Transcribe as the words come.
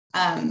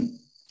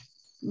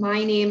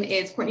My name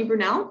is Courtney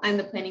Brunel. I'm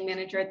the planning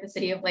manager at the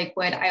City of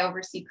Lakewood. I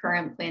oversee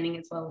current planning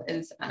as well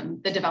as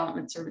the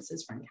development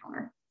services for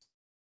Encounter.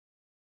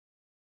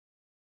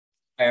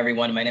 Hi,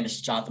 everyone. My name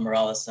is Jonathan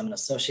Morales. I'm an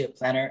associate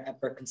planner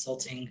at Burke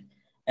Consulting,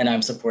 and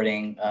I'm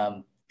supporting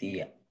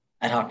the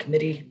ad hoc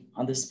committee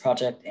on this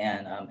project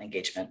and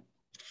engagement.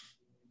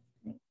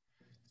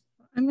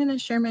 I'm going to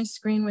share my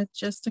screen with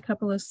just a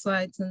couple of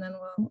slides, and then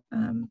we'll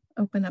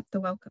open up the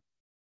welcome.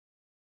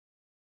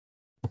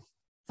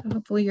 So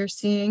hopefully you're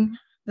seeing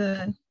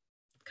the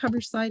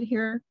cover slide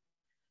here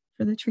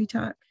for the Tree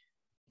Talk.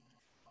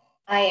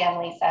 I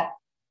am, Lisa.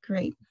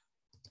 Great.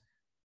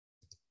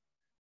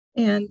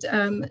 And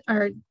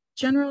our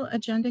general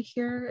agenda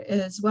here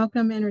is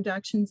welcome,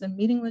 introductions, and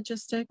meeting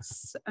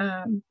logistics,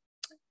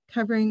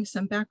 covering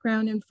some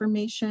background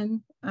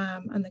information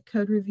on the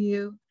code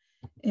review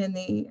and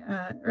the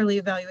early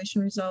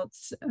evaluation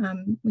results.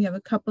 We have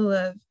a couple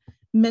of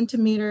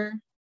Mentimeter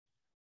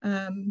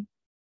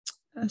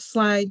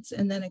slides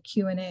and then a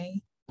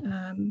Q&A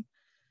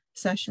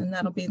session.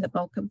 That'll be the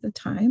bulk of the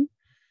time.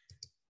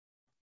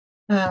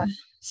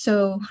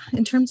 So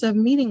in terms of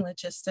meeting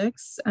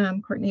logistics,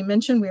 Courtney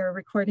mentioned we are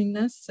recording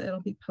this.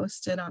 It'll be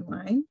posted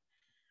online.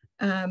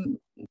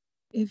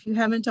 If you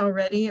haven't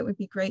already, it would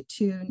be great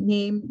to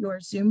name your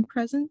Zoom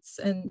presence.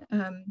 And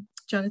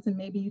Jonathan,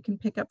 maybe you can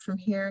pick up from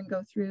here and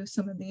go through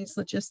some of these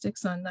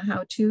logistics on the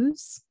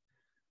how-tos.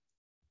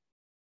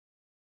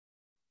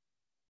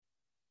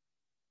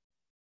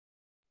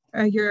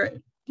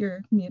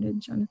 You're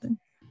muted, Jonathan.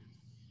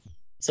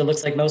 So it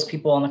looks like most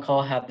people on the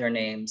call have their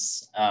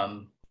names.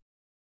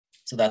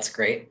 So that's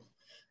great.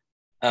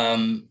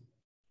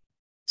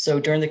 So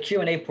during the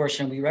Q&A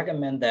portion, we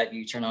recommend that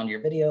you turn on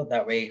your video.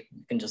 That way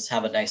you can just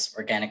have a nice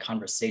organic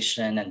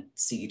conversation and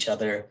see each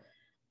other.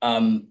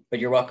 But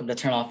you're welcome to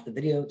turn off the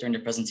video during the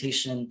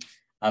presentation.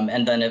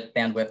 And then if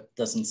bandwidth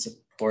doesn't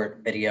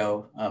support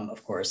video,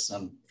 of course,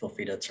 feel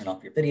free to turn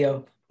off your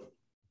video.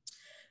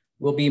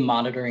 We'll be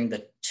monitoring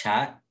the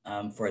chat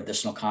for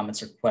additional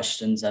comments or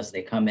questions as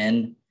they come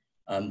in.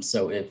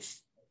 So if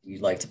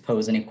you'd like to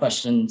pose any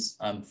questions,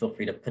 feel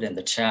free to put in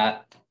the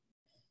chat.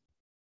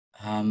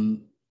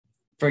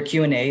 For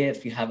Q&A,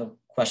 if you have a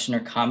question or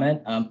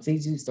comment,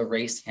 please use the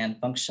raise hand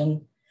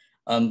function.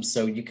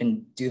 So you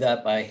can do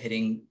that by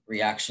hitting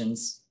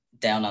reactions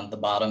down on the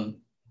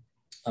bottom.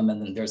 And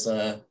then there's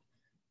a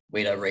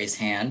way to raise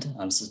hand.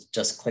 So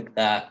just click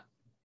that.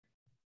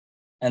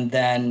 And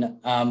then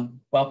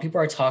while people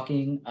are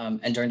talking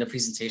and during the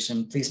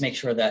presentation, please make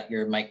sure that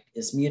your mic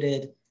is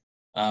muted.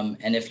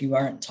 And if you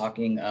aren't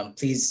talking,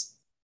 please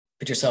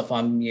put yourself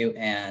on mute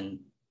and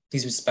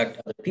please respect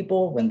other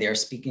people when they're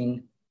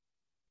speaking.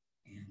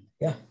 And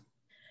yeah,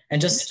 and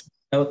just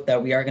note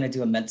that we are going to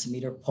do a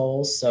Mentimeter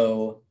poll.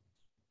 So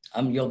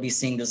you'll be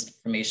seeing this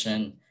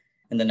information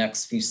in the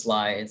next few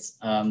slides.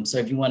 So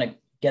if you want to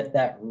get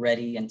that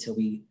ready until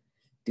we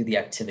do the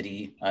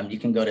activity, you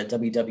can go to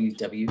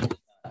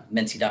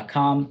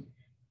www.menti.com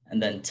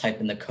and then type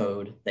in the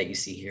code that you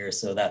see here.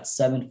 So that's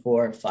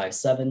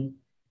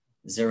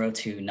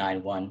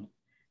 74570291.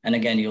 And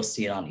again, you'll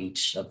see it on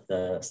each of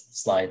the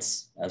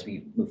slides as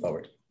we move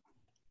forward.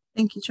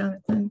 Thank you,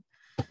 Jonathan.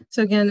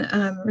 So again,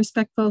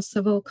 respectful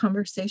civil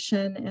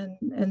conversation,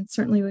 and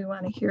certainly we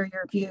want to hear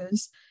your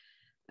views.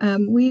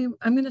 I'm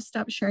going to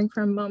stop sharing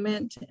for a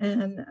moment,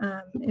 and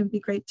it would be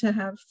great to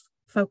have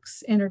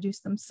folks introduce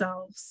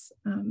themselves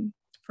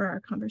for our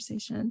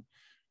conversation.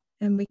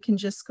 And we can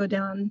just go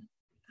down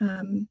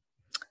the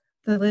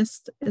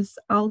list. Is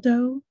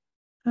Aldo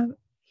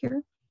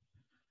here?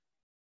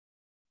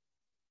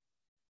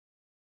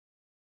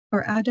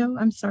 Or Ado,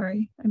 I'm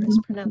sorry, I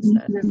mispronounced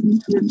that. You're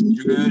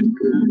good.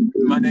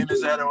 My name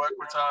is Ado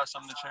Equitas.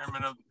 I'm the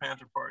chairman of the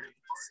Panther Party.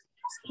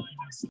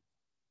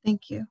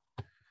 Thank you.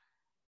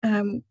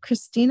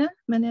 Christina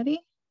Manetti.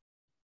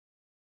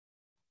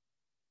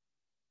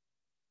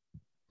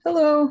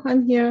 Hello,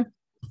 I'm here.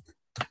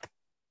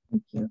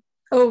 Thank you.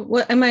 Oh,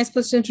 what am I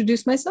supposed to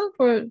introduce myself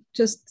or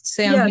just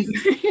say I'm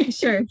here?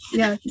 Sure.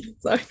 Yeah.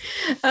 Sorry.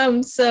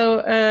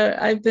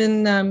 I've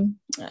been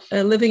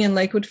living in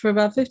Lakewood for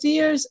about 50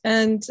 years,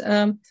 and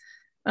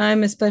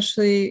I'm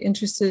especially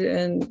interested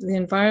in the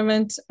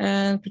environment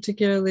and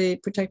particularly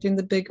protecting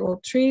the big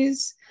old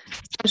trees,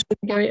 especially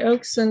Gary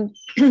Oaks. And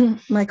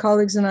my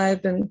colleagues and I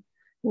have been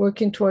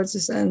working towards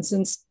this end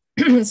since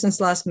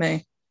since last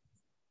May.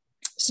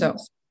 So,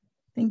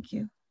 thank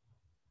you.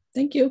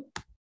 Thank you.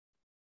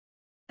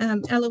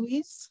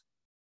 Eloise.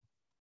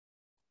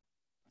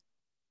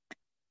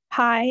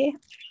 Hi,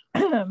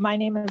 my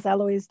name is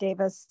Eloise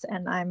Davis,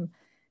 and I'm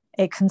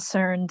a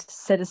concerned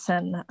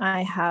citizen.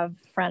 I have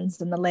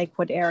friends in the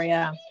Lakewood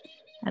area,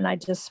 and I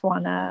just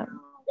want to,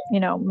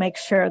 make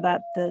sure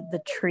that the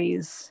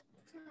trees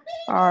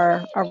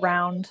are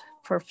around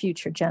for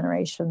future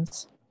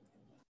generations.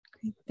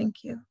 Great,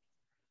 thank you.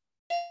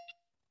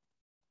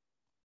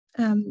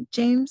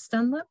 James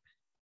Dunlap.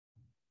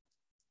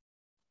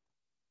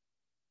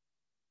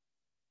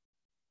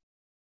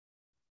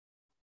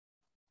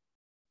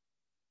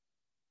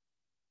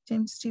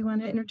 James, do you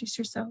want to introduce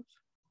yourself?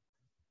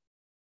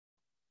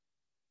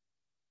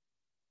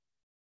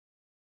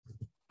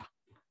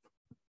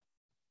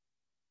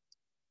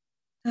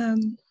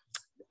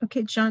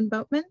 Okay, John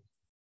Boatman.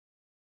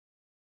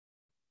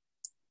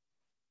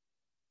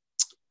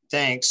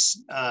 Thanks.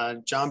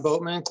 John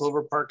Boatman,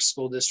 Clover Park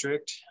School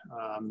District,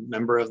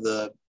 member of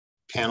the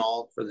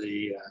panel for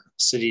the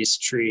city's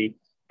tree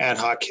ad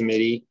hoc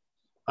committee.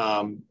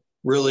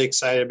 Really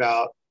excited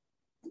about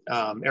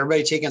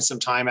everybody taking some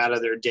time out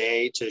of their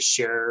day to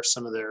share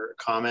some of their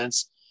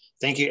comments.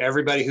 Thank you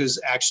everybody who's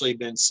actually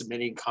been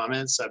submitting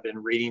comments. I've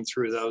been reading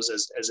through those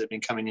as they've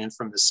been coming in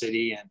from the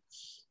city,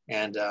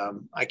 and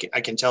I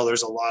can tell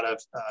there's a lot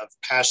of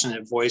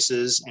passionate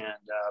voices,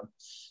 and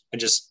I'm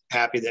just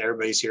happy that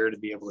everybody's here to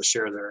be able to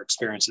share their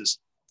experiences.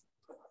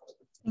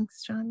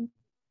 Thanks, John.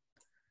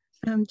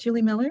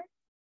 Julie Miller.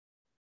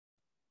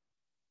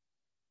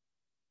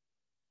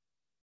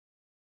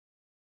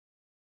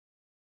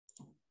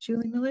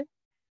 Julie Miller.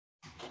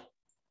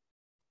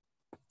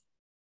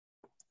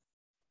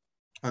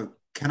 Oh,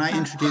 can I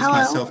introduce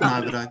myself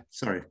now that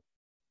sorry.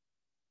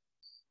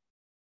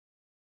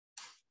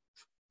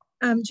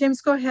 James,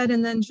 go ahead,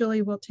 and then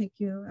Julie will take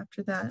you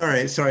after that.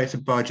 Sorry to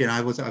barge in.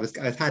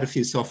 I've had a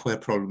few software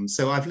problems.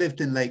 So I've lived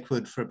in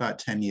Lakewood for about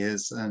 10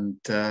 years, and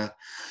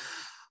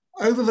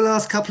over the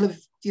last couple of,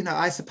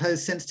 I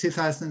suppose since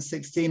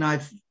 2016,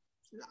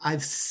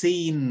 I've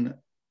seen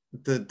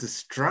the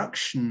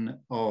destruction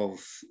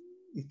of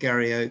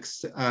Gary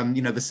Oaks.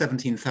 The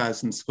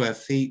 17,000 square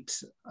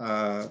feet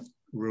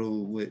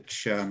rule,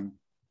 which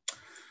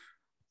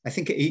I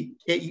think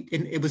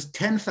it was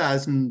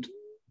 10,000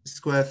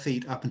 square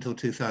feet up until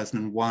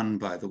 2001,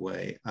 by the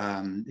way.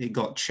 It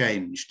got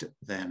changed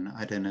then.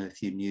 I don't know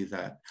if you knew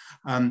that.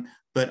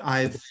 But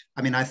I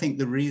think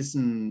the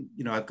reason,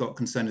 I've got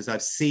concerned is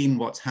I've seen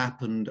what's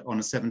happened on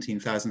a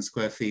 17,000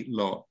 square feet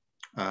lot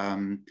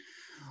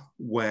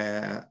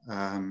where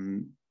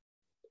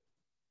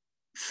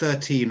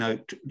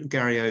 13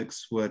 Gary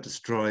Oaks were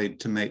destroyed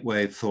to make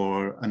way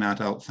for an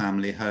adult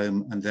family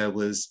home, and there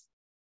was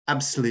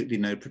absolutely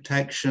no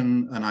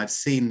protection. And I've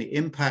seen the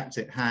impact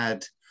it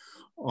had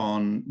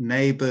on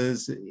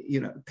neighbors,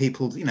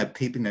 people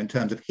in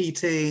terms of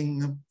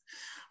heating,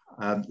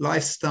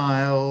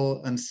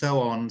 lifestyle, and so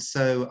on.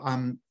 So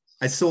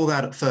I saw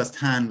that at first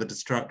hand, the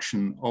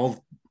destruction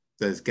of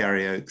those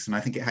Gary Oaks, and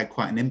I think it had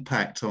quite an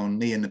impact on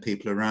me and the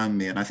people around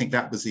me. And I think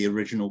that was the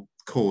original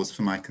cause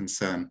for my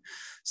concern.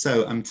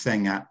 So I'm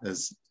saying that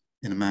as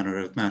in a matter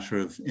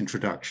of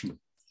introduction.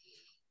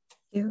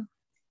 Thank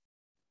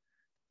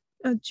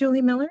you.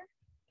 Julie Miller.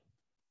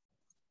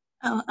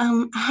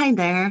 Oh, hi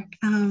there.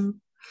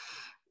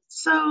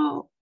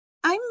 So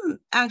I'm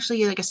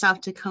actually like a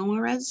South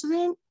Tacoma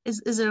resident.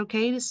 Is it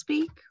okay to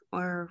speak,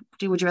 or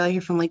would you rather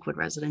hear from Lakewood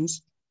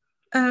residents?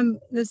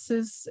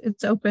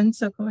 It's open,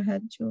 so go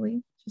ahead,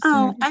 Julie.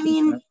 I've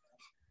been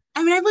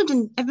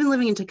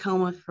living in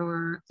Tacoma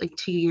for like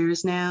 2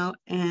 years now,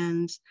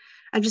 and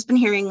I've just been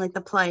hearing like the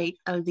plight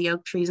of the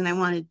oak trees, and I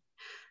wanted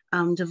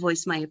to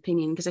voice my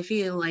opinion because I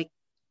feel like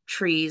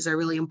trees are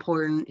really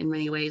important in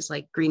many ways,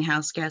 like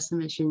greenhouse gas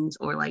emissions,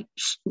 or like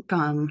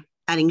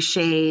adding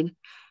shade,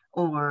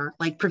 or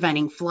like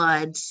preventing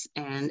floods.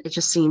 And it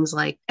just seems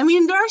like,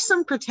 there are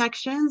some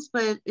protections,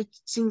 but it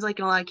seems like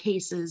in a lot of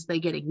cases they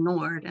get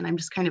ignored. And I'm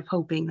just kind of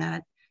hoping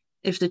that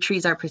if the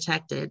trees are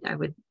protected, I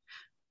would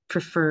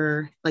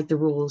prefer like the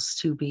rules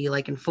to be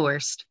like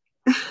enforced.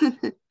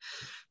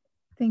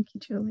 Thank you,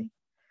 Julie.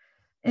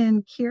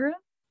 And Kira,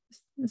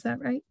 is that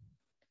right?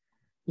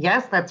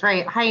 Yes, that's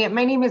right. Hi,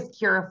 my name is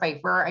Kira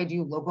Pfeiffer. I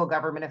do local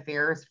government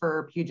affairs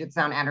for Puget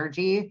Sound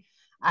Energy.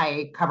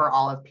 I cover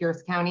all of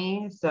Pierce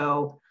County.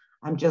 So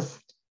I'm just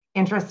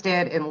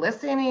interested in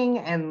listening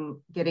and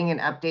getting an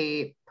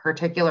update,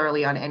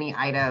 particularly on any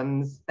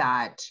items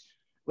that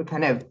would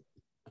kind of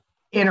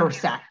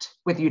intersect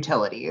with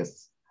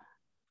utilities.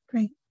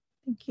 Great,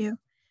 thank you.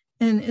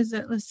 And is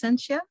it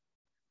Licentia?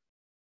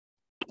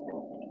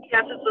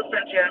 Yes, it's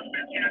Licentia.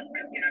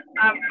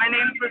 My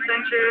name is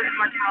Licentia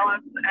Martalis,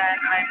 and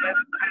I'm the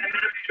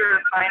Minister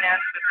of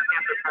Finance with the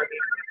Panther Party.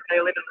 I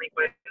live in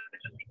Lakewood.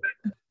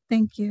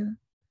 Thank you.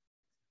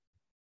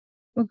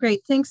 Well,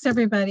 great. Thanks,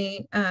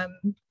 everybody,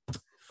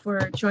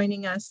 for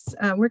joining us.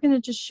 We're going to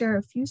just share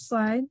a few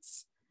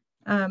slides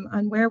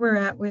on where we're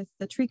at with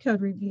the tree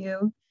code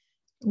review.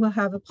 We'll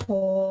have a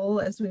poll,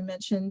 as we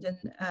mentioned,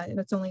 and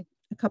it's only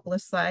a couple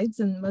of slides,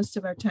 and most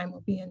of our time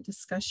will be in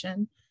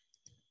discussion.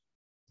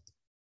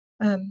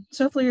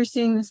 So hopefully you're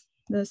seeing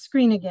the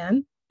screen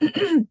again.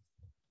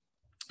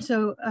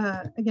 So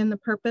again, the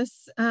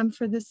purpose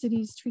for the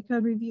city's tree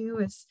code review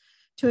is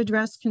to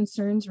address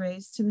concerns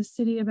raised to the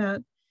city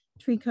about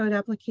tree code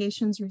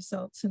applications,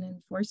 results, and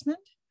enforcement.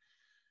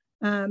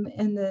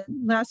 And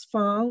last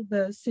fall,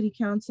 the City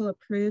Council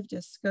approved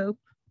a scope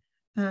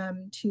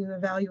to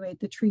evaluate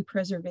the tree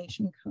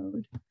preservation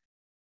code.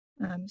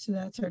 So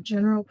that's our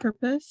general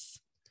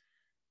purpose.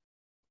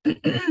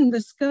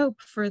 The scope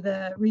for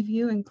the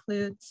review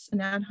includes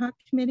an ad hoc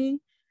committee,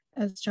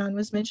 as John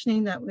was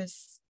mentioning, that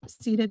was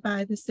seated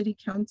by the City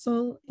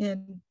Council,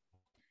 and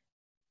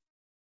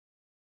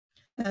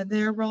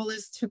their role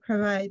is to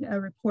provide a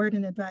report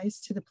and advice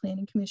to the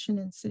Planning Commission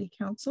and City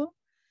Council.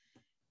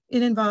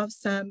 It involves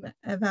some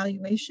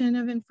evaluation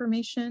of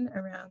information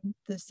around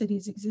the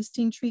city's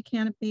existing tree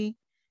canopy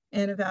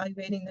and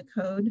evaluating the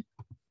code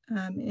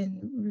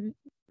in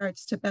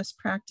regards to best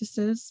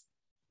practices.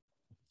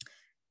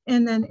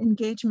 And then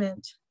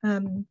engagement.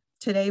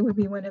 Today would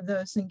be one of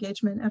those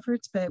engagement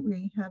efforts, but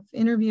we have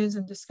interviews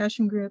and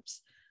discussion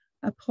groups,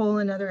 a poll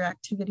and other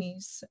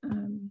activities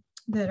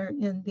that are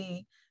in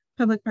the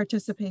public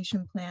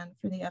participation plan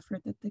for the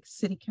effort that the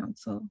City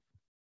Council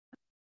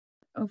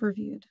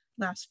overviewed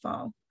last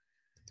fall.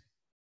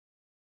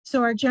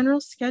 So our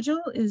general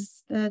schedule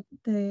is that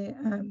the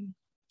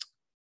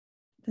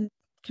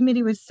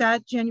committee was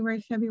sat January,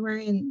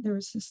 February, and there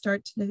was a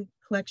start to the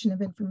collection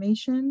of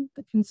information.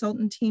 The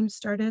consultant team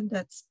started,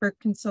 that's Burke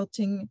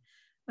Consulting,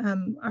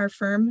 our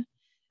firm.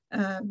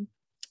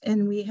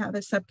 And we have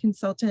a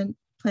sub-consultant,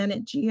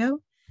 Planet Geo,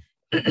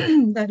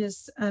 that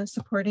is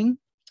supporting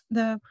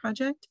the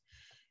project.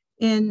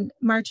 In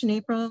March and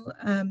April,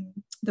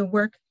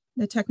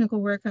 the technical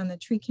work on the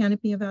tree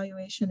canopy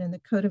evaluation and the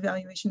code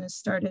evaluation has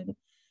started.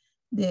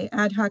 The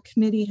ad hoc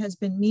committee has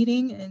been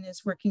meeting and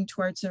is working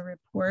towards a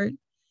report.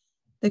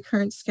 The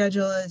current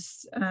schedule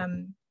is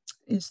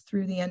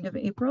through the end of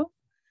April.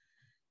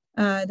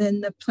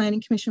 Then the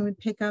Planning Commission would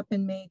pick up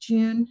in May,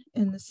 June,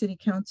 and the City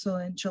Council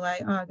in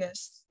July,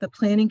 August. The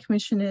Planning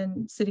Commission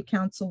and City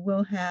Council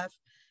will have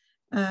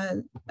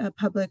a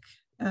public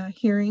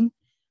hearing,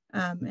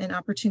 an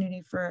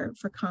opportunity for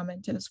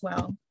comment as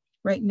well.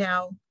 Right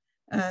now,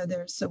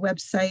 there's a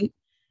website,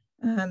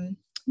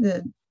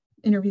 the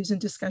interviews and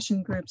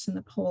discussion groups and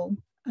the poll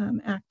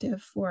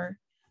active for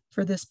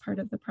this part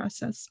of the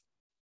process.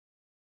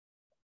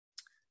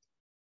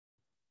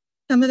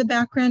 Some of the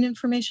background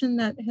information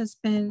that has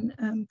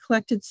been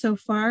collected so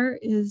far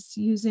is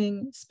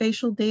using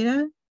spatial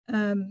data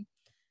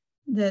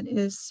that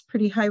is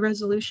pretty high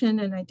resolution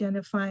and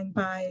identifying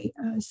by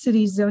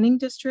city zoning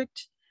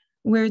district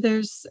where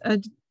there's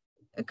a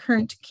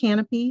current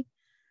canopy,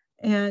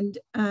 and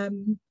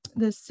the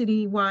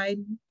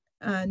citywide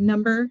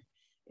number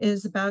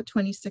is about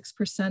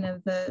 26%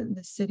 of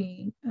the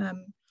city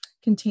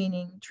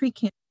containing tree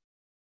canopy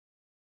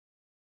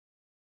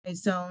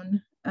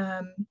zone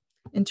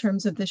in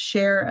terms of the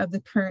share of the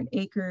current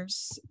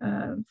acres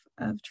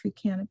of tree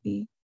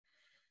canopy.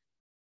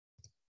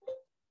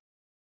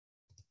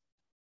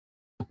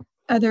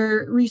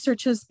 Other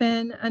research has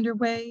been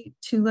underway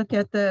to look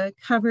at the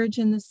coverage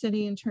in the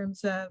city in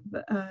terms of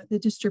the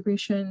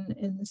distribution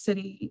in the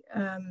city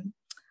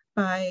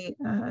by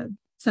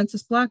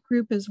census block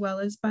group as well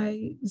as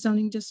by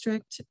zoning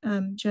district.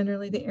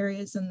 Generally the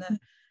areas in the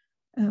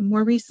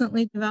more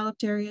recently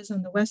developed areas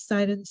on the west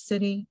side of the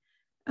city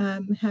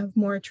have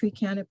more tree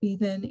canopy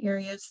than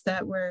areas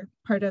that were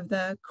part of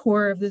the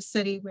core of the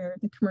city where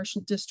the commercial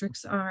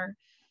districts are.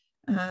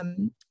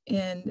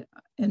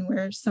 And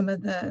where some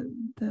of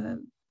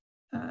the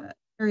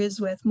areas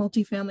with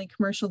multifamily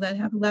commercial that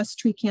have less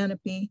tree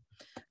canopy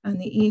on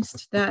the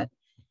east, that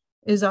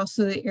is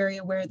also the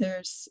area where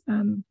there's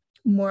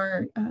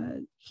more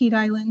heat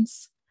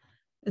islands.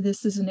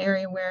 This is an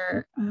area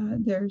where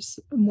there's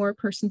more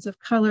persons of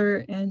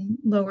color and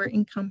lower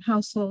income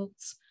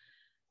households.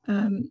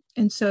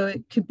 And so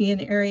it could be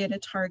an area to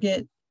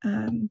target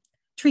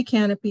tree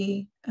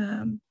canopy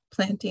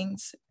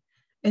plantings,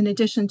 in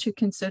addition to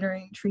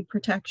considering tree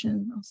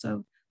protection,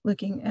 also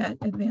looking at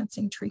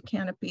advancing tree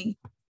canopy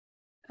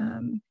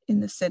in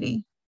the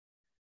city.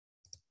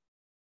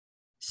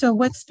 So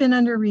what's been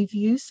under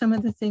review, some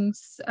of the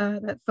things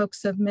that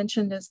folks have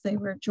mentioned as they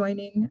were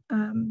joining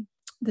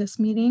this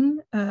meeting,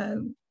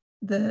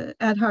 the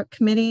ad hoc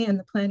committee and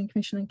the Planning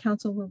Commission and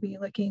Council will be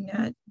looking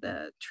at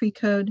the tree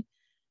code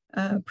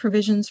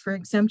provisions for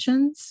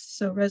exemptions.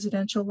 So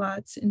residential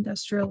lots,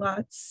 industrial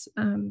lots,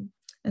 and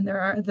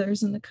there are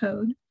others in the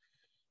code,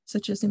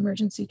 such as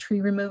emergency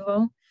tree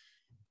removal.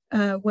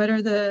 What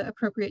are the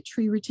appropriate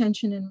tree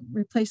retention and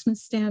replacement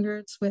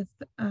standards with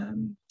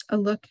a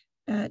look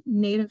at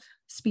native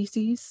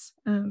species,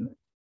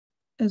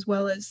 as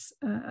well as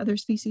other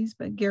species,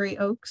 but Gary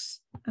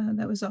oaks,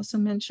 that was also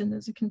mentioned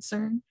as a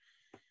concern.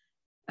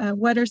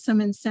 What are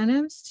some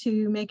incentives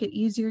to make it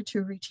easier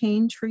to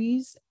retain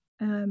trees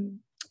and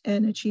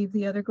achieve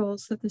the other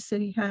goals that the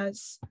city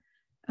has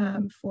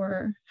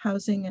for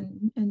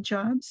housing and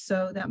jobs?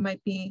 So that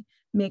might be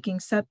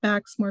making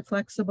setbacks more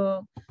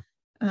flexible,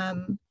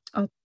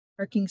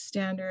 parking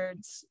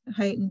standards,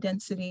 height and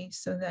density,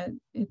 so that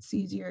it's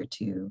easier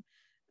to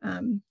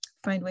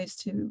find ways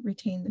to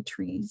retain the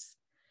trees.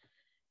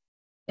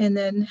 And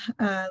then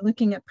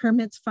looking at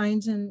permits,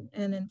 fines, and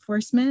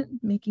enforcement,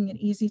 making it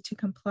easy to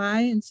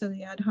comply. And so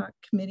the ad hoc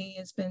committee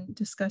has been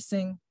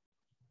discussing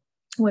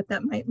what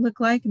that might look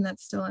like, and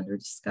that's still under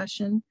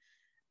discussion.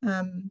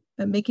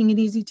 But making it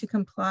easy to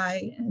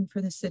comply and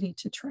for the city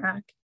to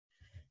track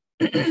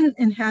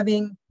and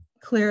having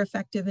clear,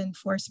 effective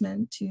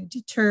enforcement to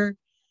deter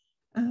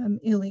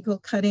illegal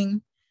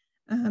cutting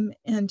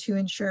and to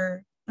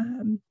ensure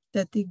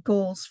that the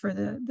goals for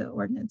the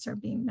ordinance are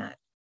being met,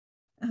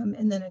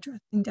 and then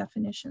addressing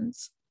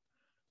definitions.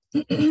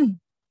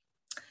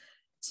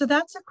 So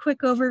that's a quick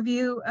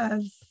overview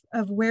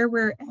of where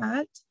we're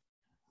at.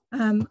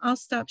 I'll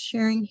stop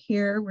sharing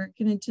here. We're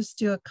going to just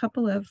do a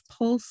couple of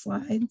poll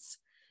slides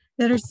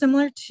that are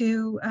similar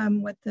to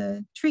what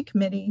the tree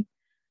committee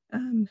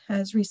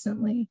has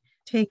recently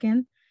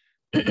taken.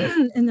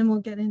 And then we'll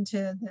get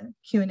into the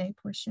Q&A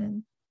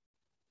portion.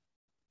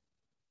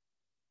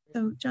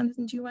 So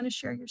Jonathan, do you want to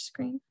share your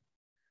screen?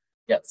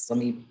 Yes, let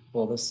me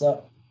pull this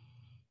up.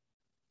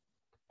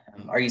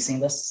 Are you seeing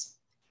this?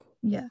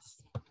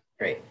 Yes.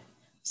 Great.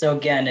 So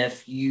again,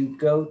 if you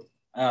go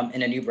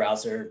in a new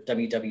browser,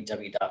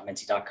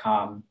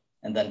 www.menti.com,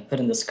 and then put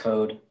in this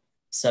code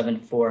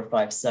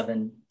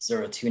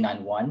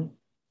 74570291,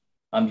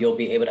 you'll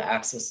be able to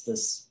access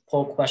this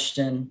poll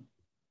question.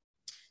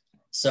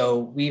 So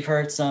we've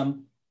heard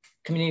some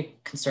community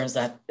concerns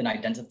that have been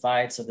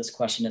identified. So this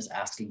question is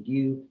asking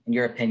you, in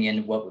your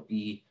opinion, what would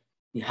be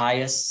the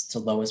highest to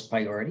lowest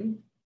priority?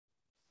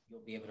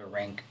 You'll be able to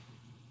rank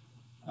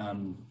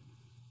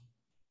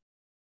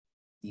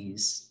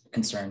these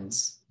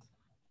concerns.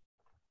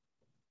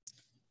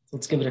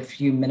 Let's give it a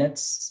few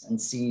minutes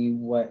and see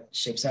what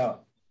shapes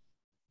out.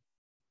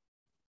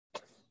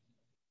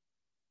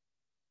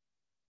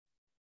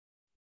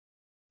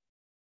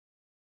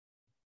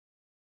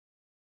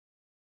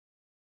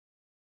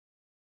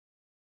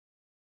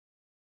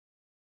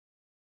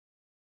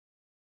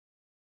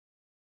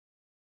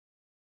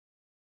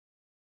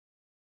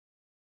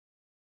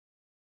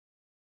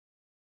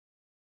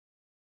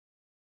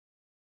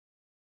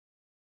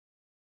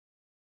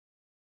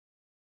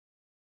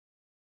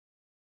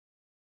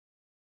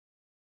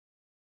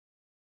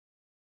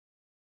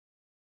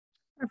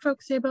 Are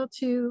folks able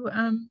to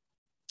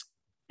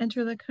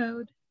enter the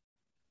code?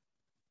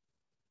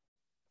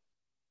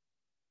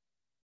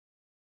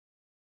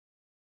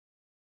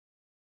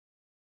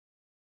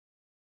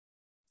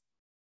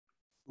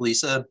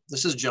 Lisa,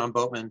 this is John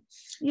Boatman.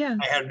 Yeah.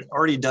 I had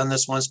already done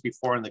this once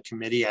before in the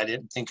committee. I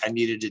didn't think I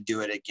needed to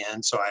do it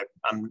again. So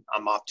I'm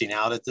opting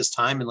out at this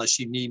time unless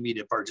you need me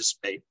to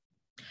participate.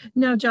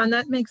 No, John,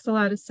 that makes a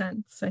lot of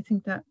sense. I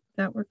think that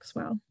works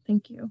well.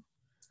 Thank you.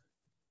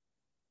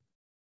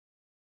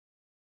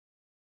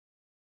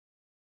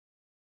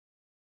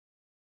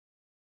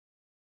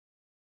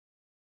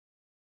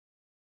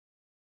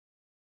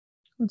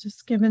 We'll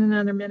just give it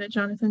another minute,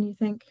 Jonathan, you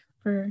think,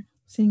 for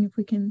seeing if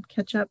we can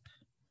catch up?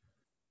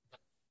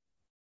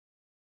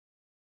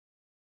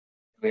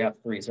 We have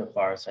 3 so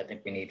far, so I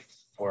think we need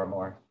 4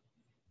 more.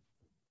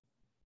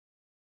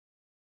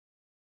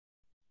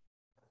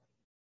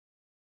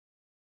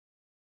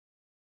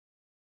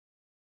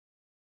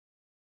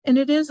 And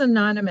it is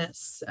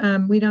anonymous.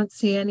 We don't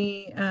see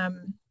any,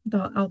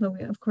 although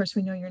of course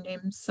we know your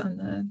names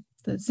on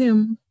the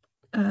Zoom,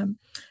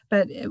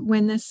 but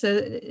when this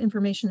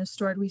information is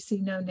stored, we see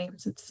no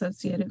names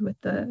associated with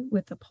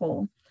the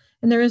poll.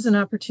 And there is an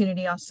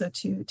opportunity also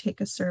to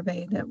take a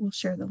survey that we'll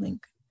share the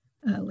link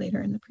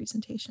later in the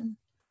presentation.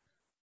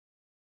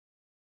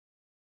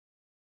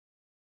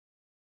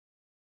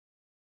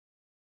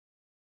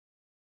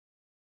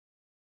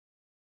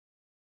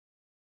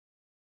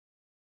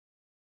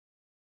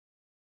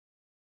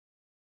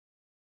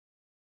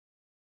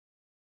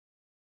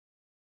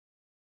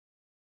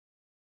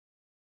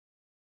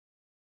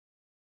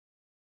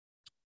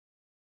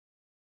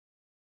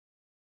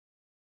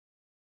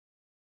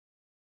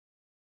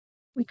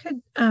 We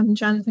could,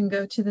 Jonathan,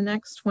 go to the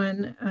next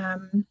one.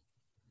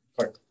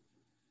 Sure.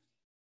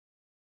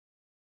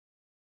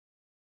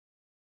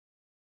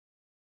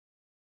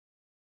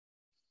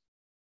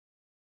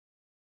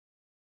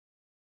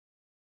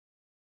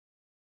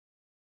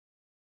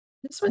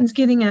 This one's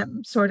getting at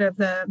sort of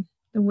the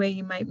way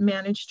you might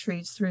manage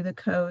trees through the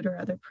code or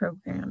other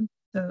programs.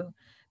 So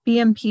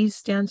BMP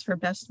stands for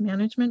Best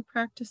Management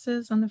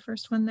Practices on the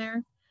first one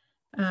there,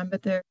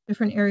 but there are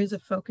different areas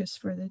of focus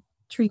for the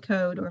tree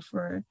code or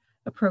for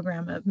a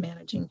program of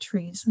managing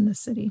trees in the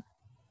city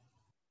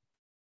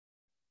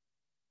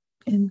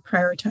and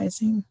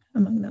prioritizing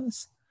among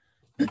those.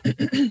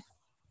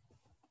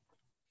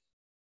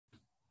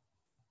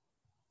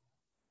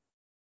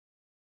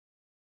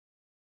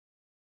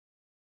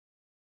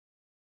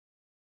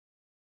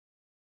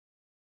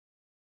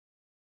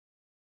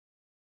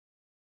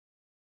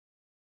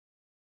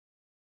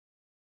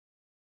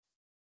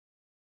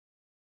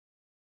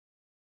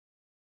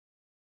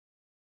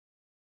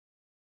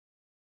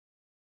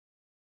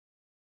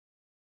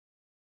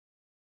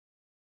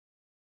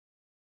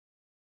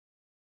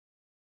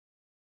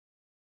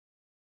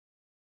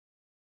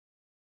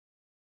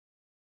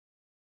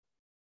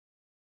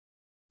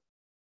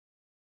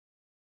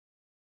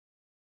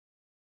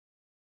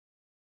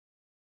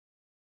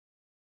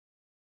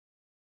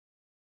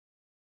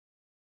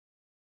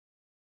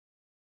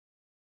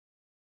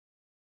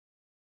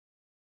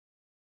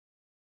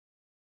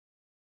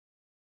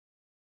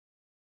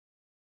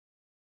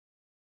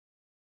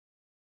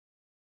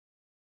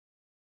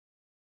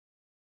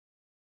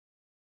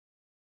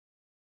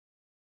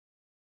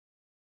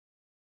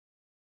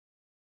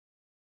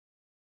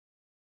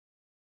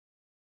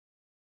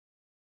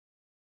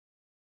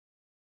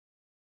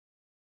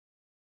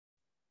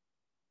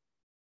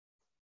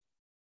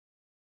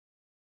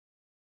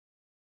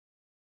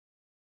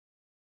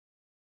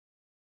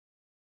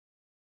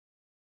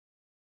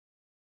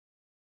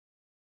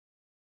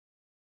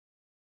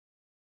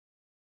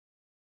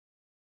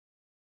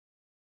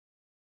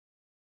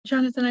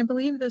 Jonathan, I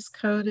believe this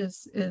code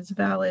is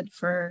valid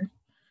for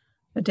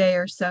a day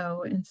or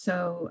so. And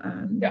so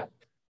yeah.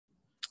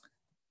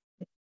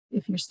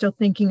 If you're still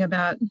thinking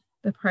about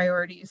the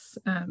priorities,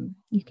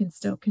 you can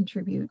still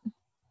contribute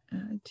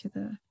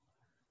to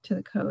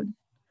the code.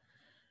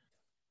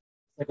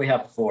 Like we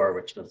have 4,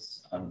 which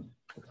was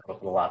the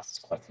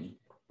last question.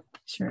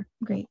 Sure,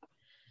 great.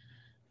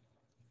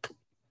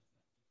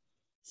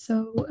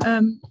 So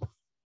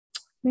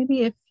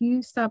maybe if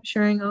you stop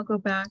sharing, I'll go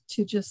back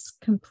to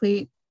just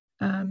complete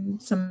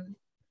some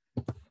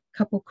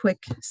couple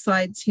quick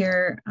slides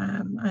here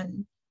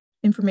on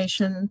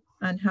information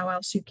on how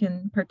else you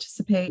can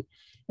participate,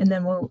 and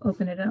then we'll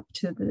open it up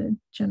to the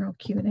general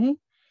Q&A.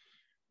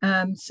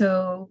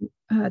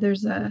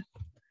 There's a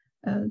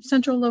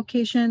central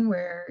location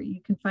where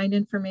you can find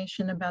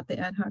information about the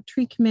Ad Hoc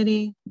Tree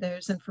Committee.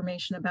 There's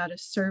information about a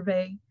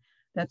survey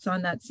that's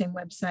on that same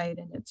website,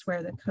 and it's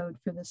where the code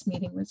for this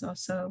meeting was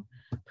also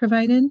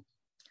provided.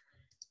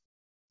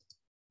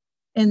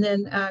 And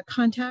then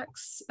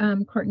contacts,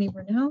 Courtney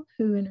Brunell,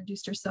 who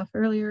introduced herself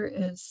earlier,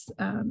 is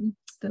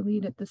the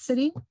lead at the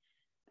city.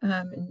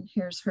 And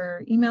here's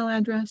her email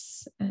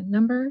address and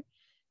number.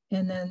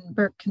 And then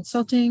Burke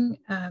Consulting,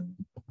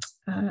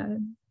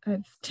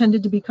 I've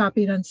tended to be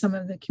copied on some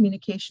of the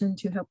communication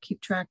to help keep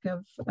track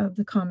of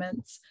the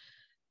comments.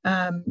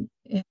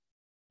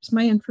 Here's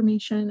my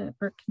information at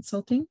Burke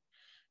Consulting.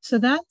 So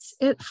that's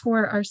it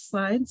for our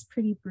slides,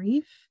 pretty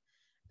brief.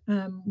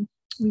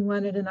 We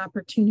wanted an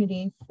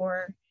opportunity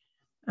for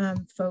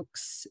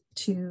folks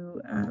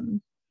to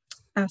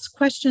ask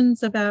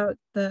questions about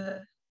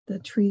the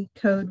tree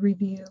code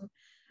review,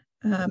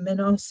 and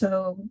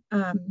also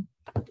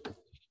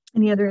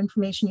any other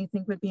information you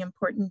think would be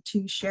important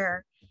to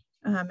share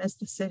as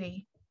the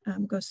city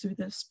goes through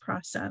this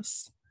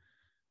process.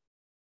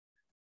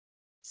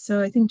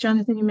 So I think,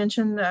 Jonathan, you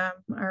mentioned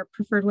our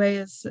preferred way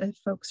is if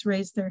folks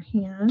raise their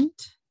hand.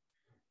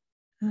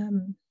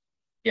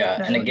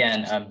 Yeah, and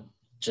again,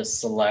 just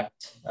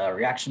select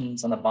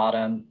reactions on the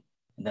bottom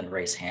and then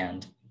raise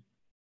hand.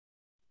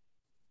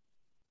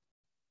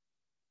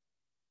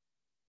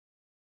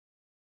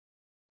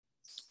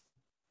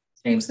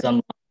 James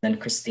Dunlop, then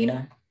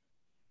Christina.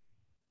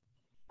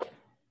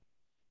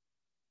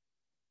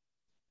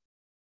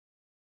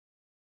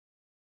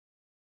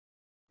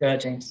 Go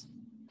ahead, James.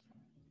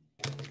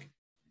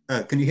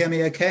 Can you hear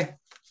me okay?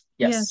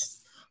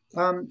 Yes.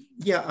 A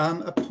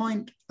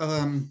point,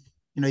 you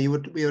know,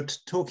 we were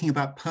talking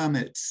about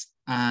permits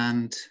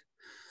and,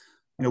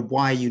 you know,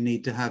 why you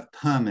need to have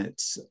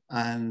permits.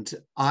 And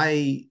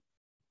I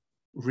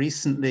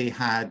recently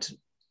had,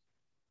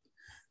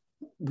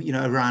 you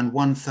know, around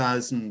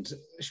 1,000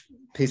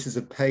 pieces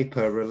of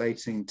paper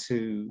relating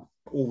to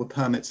all the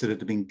permits that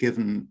had been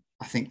given,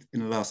 I think, in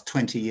the last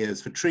 20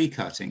 years for tree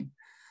cutting.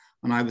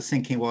 And I was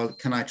thinking, well,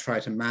 can I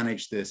try to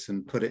manage this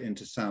and put it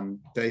into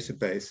some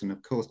database? And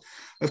of course,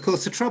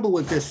 the trouble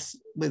with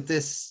what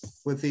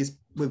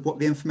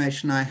the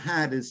information I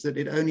had is that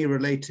it only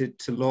related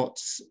to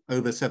lots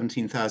over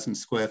 17,000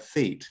 square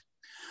feet.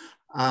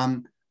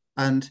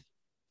 And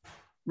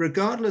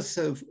regardless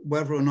of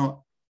whether or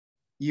not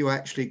you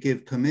actually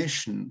give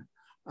permission,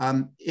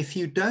 if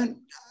you don't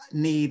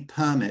need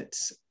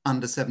permits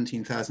under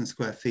 17,000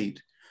 square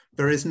feet,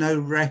 there is no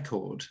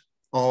record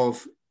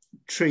of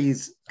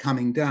trees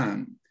coming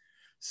down.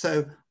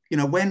 So, you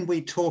know, when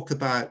we talk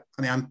about,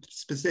 I mean, I'm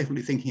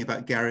specifically thinking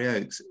about Garry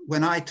Oaks.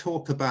 When I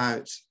talk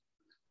about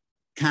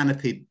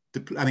canopy,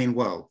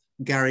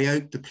 Garry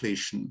Oak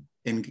depletion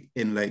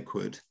in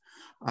Lakewood,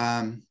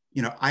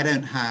 you know, I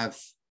don't have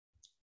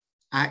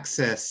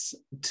access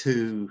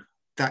to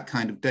that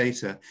kind of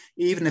data.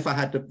 Even if I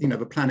had the, you know,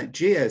 the Planet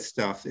Geo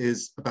stuff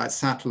is about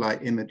satellite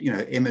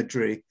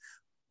imagery,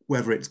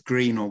 whether it's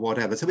green or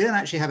whatever. So we don't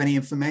actually have any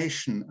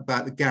information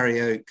about the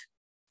Garry Oak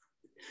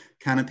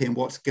canopy and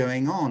what's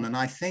going on. And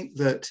I think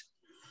that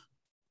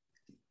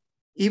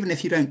even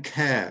if you don't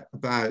care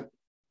about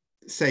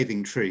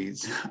saving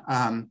trees,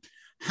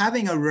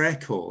 having a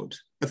record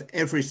of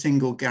every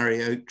single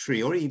Garry Oak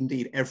tree, or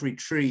indeed every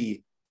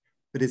tree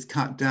that is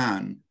cut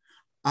down,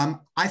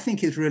 I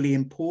think is really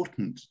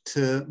important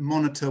to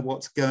monitor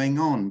what's going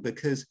on,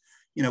 because,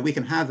 you know, we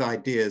can have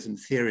ideas and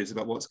theories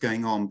about what's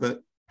going on,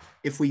 but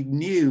if we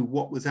knew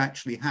what was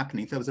actually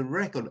happening, if there was a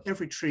record of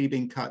every tree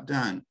being cut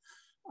down,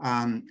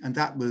 and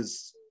that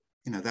was,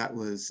 you know, that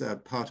was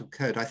part of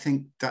code, I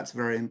think that's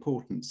very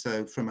important.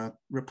 So from a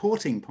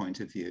reporting point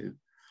of view,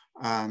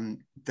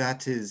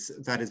 that is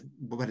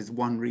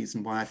one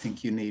reason why I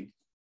think you need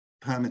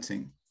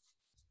permitting.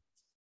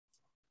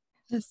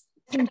 Yes,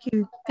 thank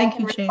you. Thank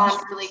you, James.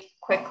 Respond really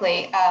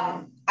quickly.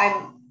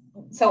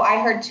 So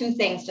I heard two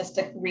things just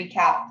to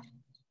recap.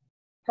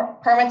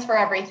 Permits for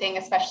everything,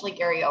 especially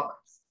Garry Oak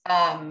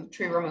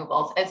tree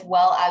removals, as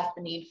well as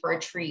the need for a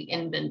tree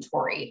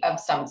inventory of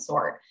some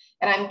sort.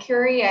 And I'm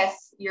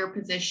curious your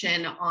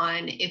position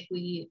on if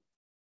we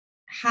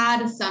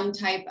had some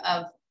type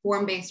of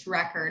form-based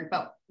record,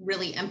 but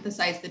really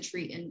emphasize the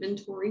tree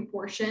inventory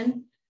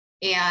portion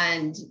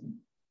and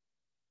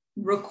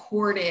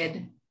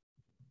recorded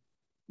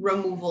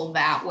removal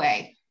that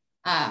way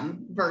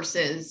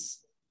versus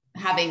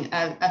having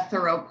a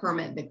thorough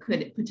permit that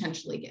could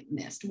potentially get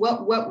missed?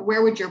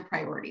 Where would your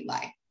priority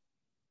lie?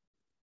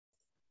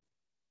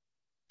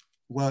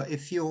 Well,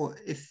 if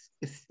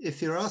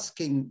you're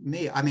asking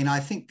me, I mean, I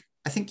think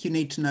you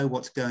need to know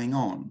what's going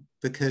on,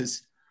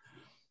 because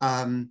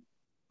I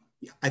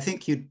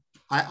think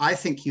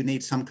you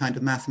need some kind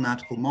of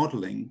mathematical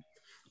modeling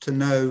to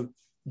know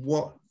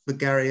what the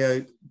Garry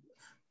Oak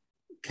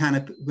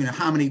canopy,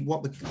 how many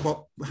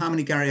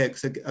Garry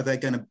Oaks are there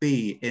going to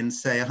be in,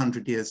 say,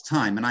 100 years'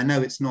 time? And I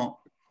know it's not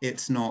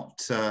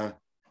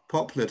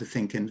popular to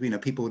think in,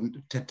 people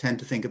tend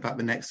to think about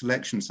the next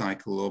election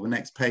cycle or the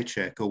next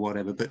paycheck or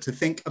whatever, but to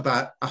think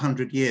about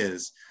 100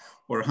 years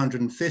or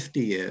 150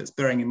 years,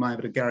 bearing in mind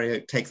that a Garry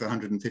Oak takes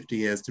 150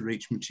 years to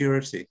reach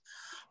maturity,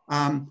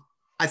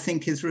 I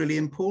think is really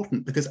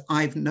important, because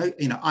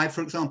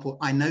for example,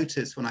 I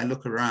notice when I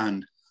look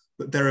around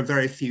that there are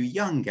very few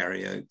young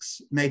Garry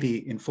Oaks.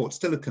 Maybe in Fort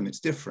Steilacoom it's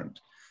different.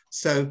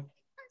 So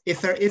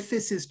if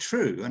this is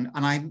true, and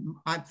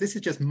this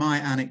is just my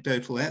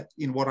anecdotal,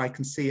 what I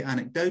can see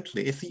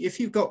anecdotally, if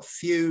you've got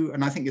few,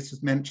 and I think this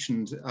was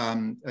mentioned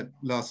at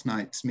last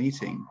night's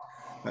meeting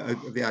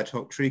of the Ad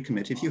Hoc Tree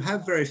Committee, if you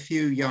have very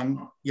few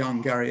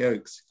young Garry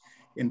Oaks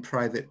in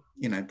private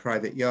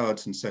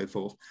yards and so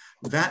forth,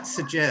 that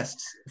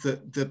suggests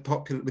that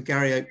the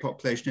Garry Oak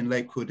population in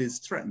Lakewood is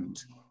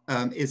threatened,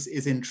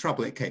 is in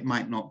trouble. It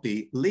might not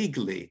be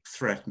legally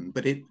threatened,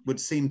 but it would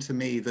seem to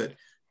me that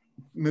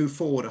move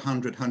forward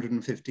 100,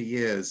 150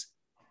 years,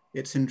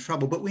 it's in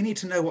trouble. But we need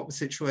to know what the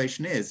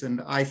situation is.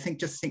 And I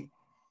think,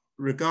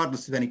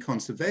 regardless of any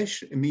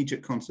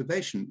immediate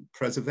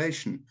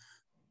preservation,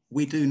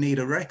 we do need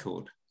a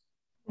record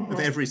of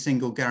every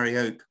single Garry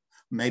Oak,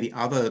 maybe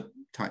other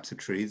types of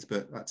trees,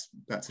 but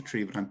that's a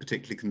tree that I'm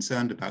particularly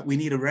concerned about. We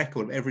need a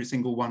record of every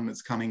single one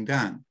that's coming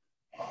down.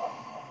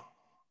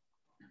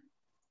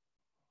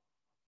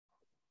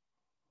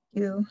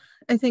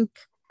 I think,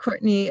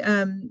 Courtney,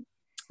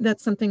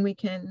 that's something we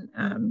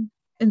can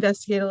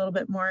investigate a little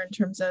bit more in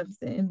terms of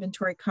the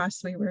inventory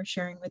costs we were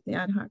sharing with the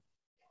Ad Hoc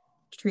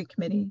Tree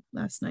Committee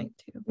last night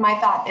too. My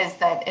thought is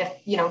that if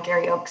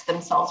Garry Oaks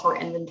themselves were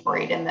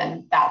inventoried and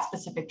then that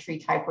specific tree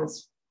type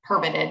was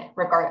permitted,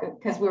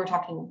 because we were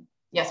talking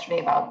yesterday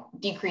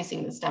about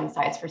decreasing the stem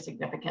size for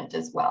significant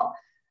as well.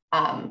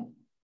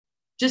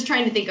 Just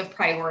trying to think of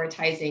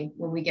prioritizing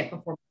when we get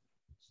before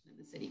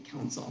the City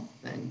Council,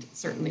 and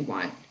certainly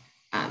want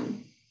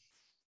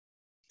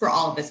for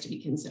all of this to be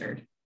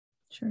considered.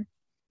 Sure.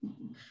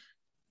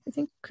 I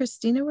think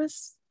Christina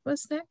was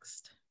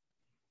next.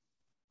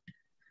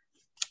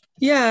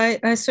 Yeah,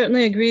 I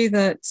certainly agree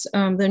that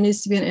there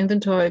needs to be an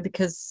inventory,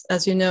 because,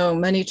 as you know,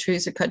 many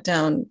trees are cut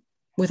down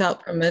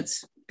without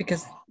permits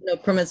because no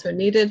permits are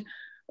needed,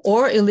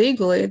 or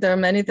illegally. There are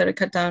many that are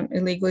cut down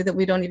illegally that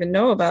we don't even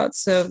know about.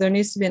 So there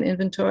needs to be an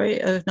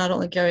inventory of not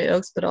only Garry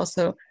Oaks, but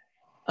also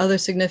other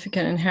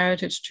significant and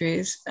heritage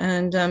trees.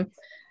 And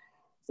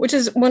which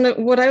is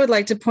what I would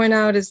like to point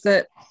out is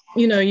that,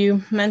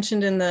 you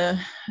mentioned in the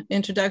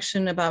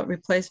introduction about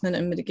replacement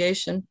and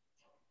mitigation.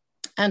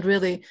 And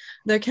really,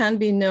 there can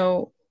be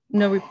no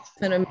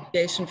replacement or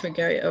mitigation for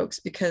Garry Oaks,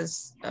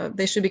 because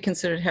they should be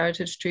considered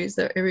heritage trees.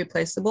 They're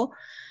irreplaceable.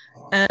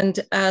 And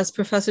as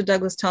Professor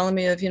Douglas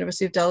Ptolemy of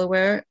University of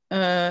Delaware,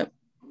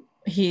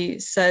 he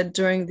said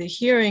during the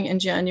hearing in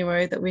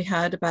January that we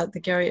had about the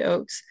Garry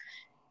Oaks,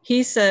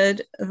 he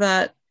said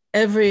that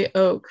every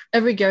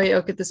Garry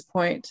Oak at this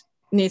point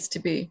needs to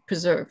be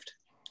preserved.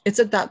 It's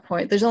at that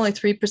point. There's only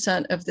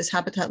 3% of this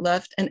habitat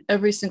left, and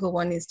every single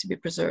one needs to be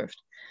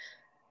preserved.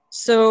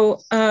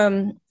 So,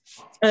 and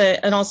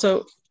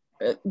also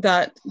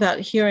that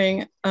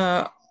hearing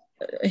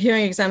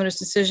examiner's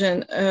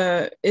decision,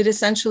 it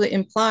essentially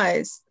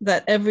implies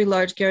that every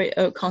large Garry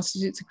Oak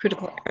constitutes a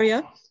critical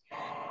area,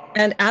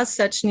 and as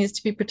such needs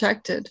to be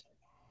protected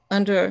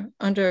under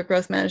a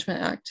Growth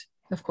Management Act,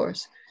 of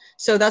course.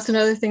 So that's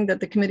another thing that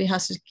the committee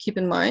has to keep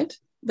in mind,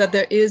 that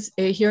there is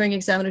a hearing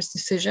examiner's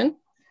decision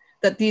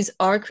that these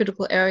are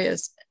critical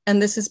areas,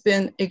 and this has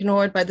been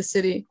ignored by the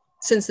city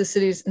since the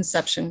city's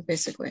inception,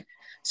 basically.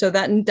 So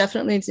that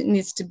definitely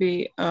needs to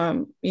be,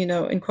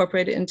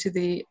 incorporated into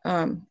the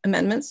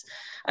amendments.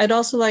 I'd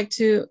also like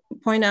to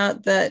point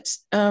out that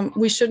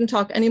we shouldn't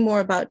talk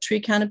anymore about tree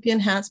canopy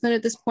enhancement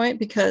at this point,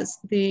 because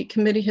the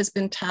committee has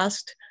been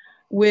tasked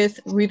with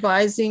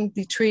revising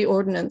the tree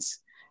ordinance,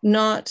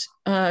 not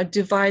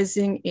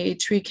devising a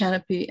tree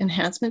canopy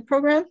enhancement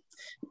program,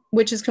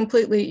 which is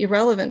completely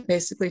irrelevant,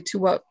 basically, to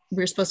what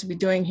we're supposed to be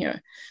doing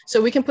here.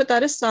 So we can put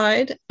that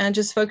aside and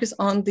just focus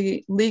on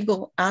the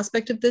legal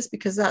aspect of this,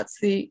 because that's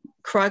the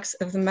crux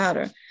of the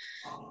matter.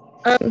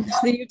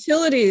 The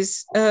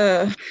utilities,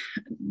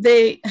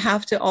 they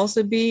have to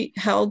also be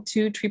held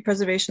to tree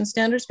preservation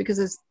standards, because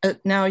as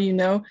now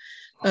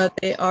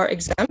they are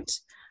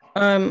exempt.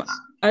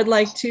 I'd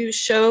like to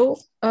show,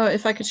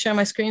 if I could share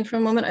my screen for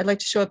a moment, I'd like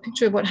to show a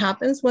picture of what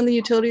happens when the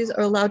utilities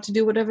are allowed to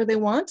do whatever they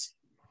want.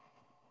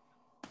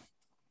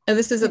 And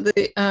this is at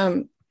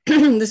the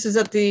this is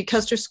at the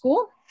Custer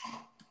School.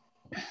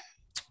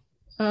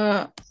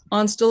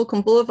 on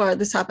Steilacoom Boulevard.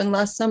 This happened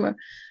last summer.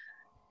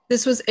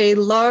 This was a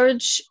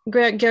large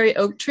Gary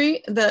oak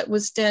tree that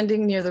was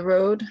standing near the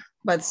road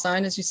by the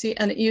sign, as you see,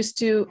 and it used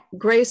to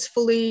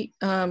gracefully,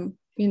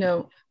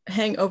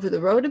 hang over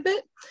the road a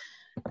bit.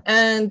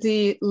 And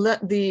the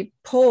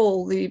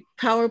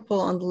power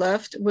pole on the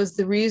left was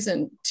the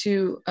reason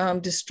to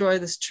destroy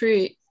this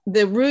tree.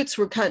 The roots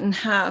were cut in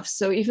half.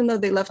 So even though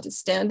they left it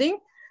standing,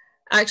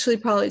 actually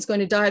probably it's going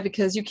to die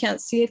because you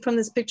can't see it from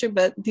this picture,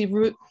 but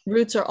the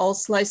roots are all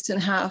sliced in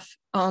half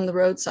on the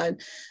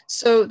roadside.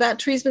 So that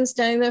tree's been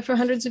standing there for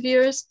hundreds of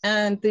years,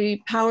 and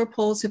the power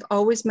poles have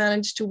always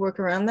managed to work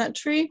around that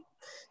tree.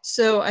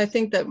 So I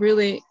think that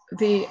really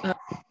the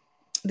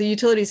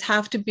utilities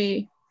have to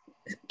be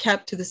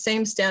kept to the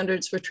same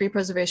standards for tree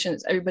preservation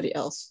as everybody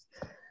else.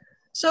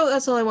 So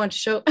that's all I want to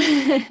show.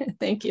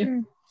 Thank you.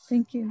 Sure.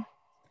 Thank you.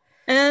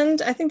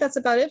 And I think that's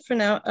about it for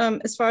now.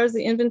 As far as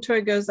the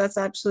inventory goes, that's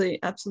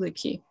absolutely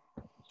key.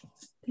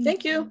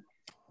 Thank you.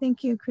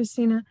 Thank you,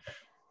 Christina.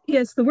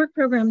 Yes, the work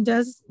program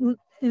does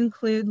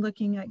include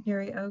looking at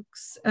Gary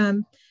Oaks.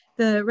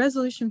 The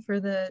resolution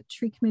for the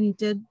tree committee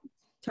did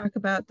talk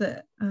about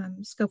the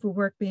scope of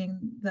work being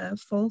the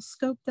full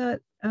scope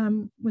that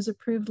was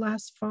approved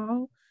last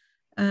fall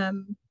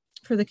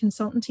for the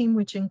consultant team,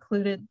 which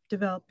included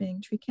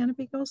developing tree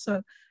canopy goals.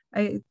 So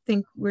I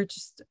think we're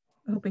just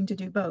hoping to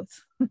do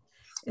both.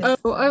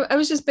 I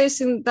was just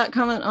basing that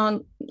comment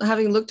on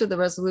having looked at the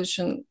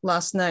resolution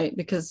last night,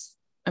 because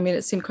I mean,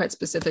 it seemed quite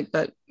specific,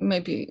 but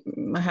maybe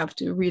I have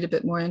to read a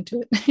bit more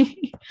into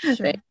it.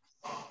 Sure.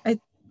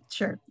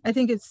 Sure. I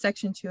think it's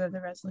section 2 of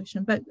the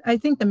resolution, but I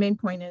think the main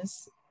point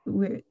is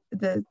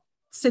the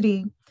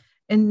city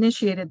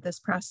initiated this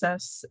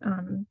process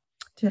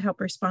to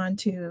help respond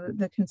to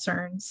the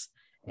concerns,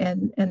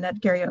 and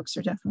that Gary Oaks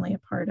are definitely a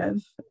part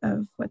of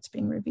what's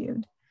being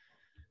reviewed.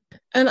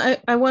 And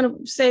I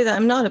want to say that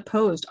I'm not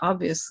opposed,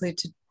 obviously,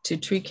 to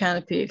tree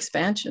canopy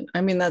expansion.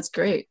 I mean, that's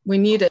great. We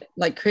need it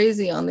like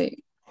crazy on the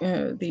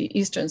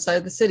eastern side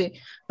of the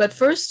city. But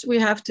first, we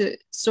have to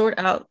sort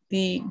out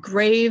the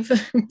grave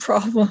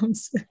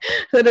problems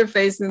that are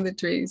facing the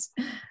trees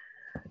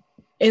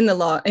in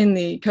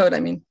the code, I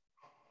mean.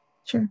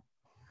 Sure.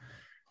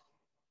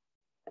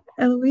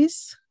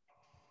 Eloise?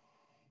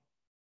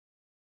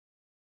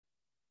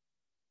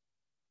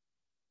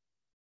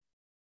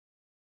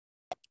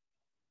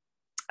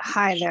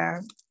 Hi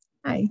there.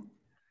 Hi.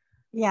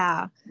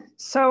 Yeah.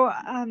 So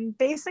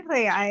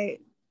basically,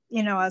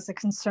 as a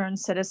concerned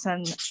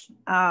citizen,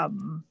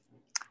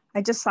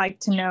 I just like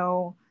to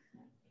know,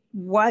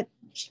 what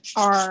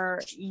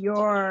are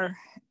your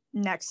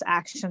next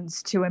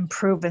actions to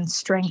improve and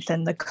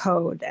strengthen the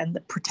code and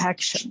the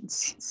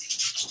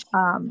protections?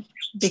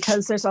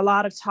 Because there's a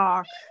lot of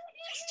talk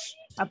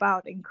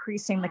about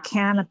increasing the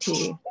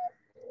canopy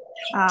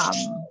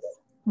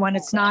when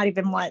it's not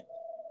even what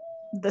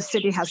the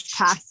city has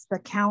tasked the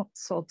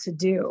council to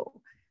do.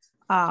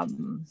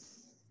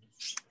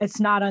 It's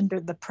not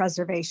under the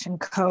preservation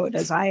code,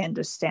 as I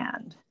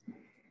understand.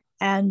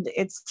 And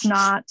it's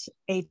not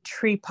a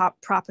tree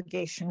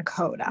propagation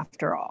code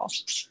after all.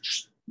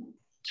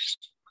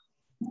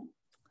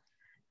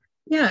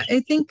 Yeah,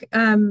 I think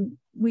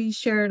we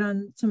shared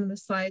on some of the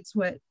slides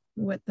what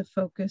the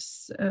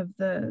focus of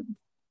the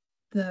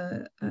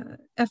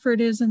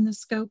effort is in the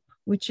scope,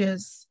 which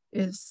is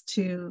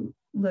to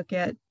look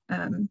at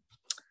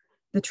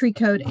the tree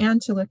code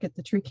and to look at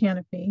the tree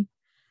canopy.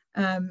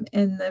 And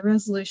the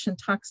resolution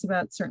talks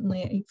about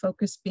certainly a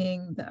focus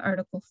being the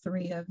Article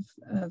 3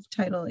 of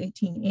Title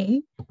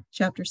 18A,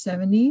 Chapter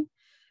 70.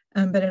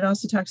 But it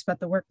also talks about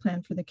the work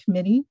plan for the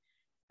committee,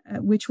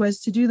 which was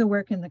to do the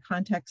work in the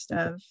context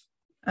of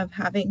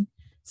having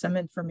some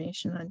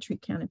information on tree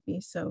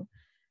canopy. So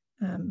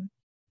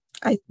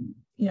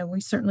we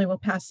certainly will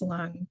pass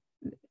along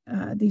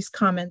these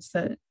comments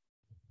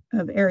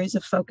of areas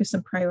of focus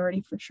and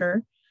priority for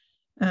sure.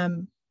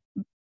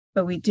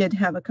 But we did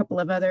have a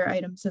couple of other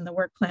items in the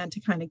work plan to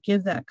kind of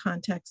give that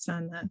context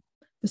on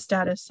the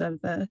status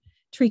of the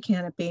tree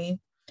canopy,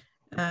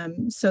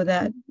 so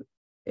that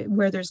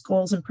where there's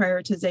goals and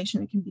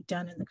prioritization, it can be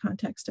done in the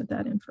context of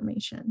that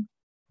information.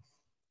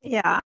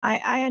 Yeah,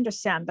 I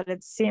understand, but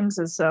it seems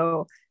as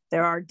though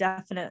there are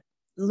definite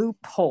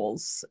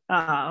loopholes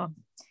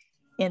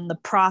in the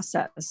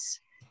process.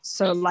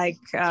 So like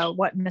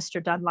what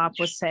Mr. Dunlop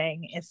was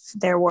saying, if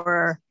there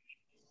were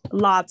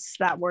lots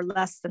that were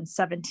less than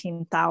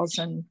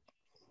 17,000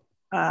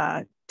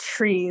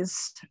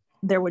 trees,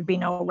 there would be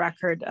no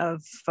record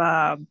of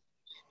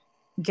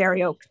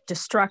Gary Oak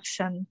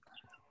destruction.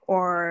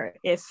 Or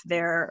if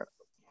there,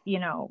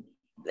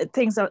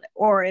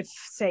 or if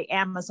say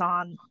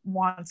Amazon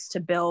wants to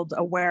build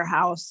a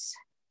warehouse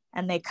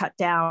and they cut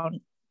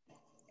down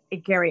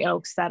Gary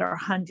Oaks that are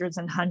hundreds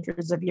and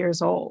hundreds of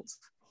years old.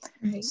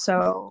 Right.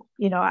 So,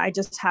 I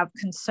just have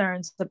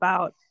concerns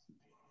about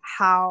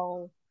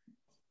how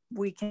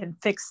we can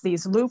fix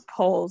these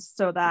loopholes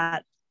so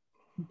that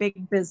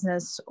big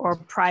business or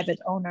private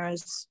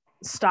owners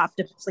stop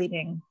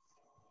depleting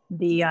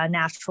the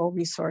natural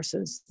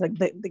resources,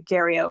 the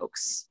Gary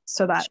Oaks,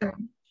 so that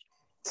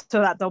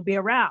so that they'll be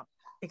around,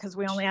 because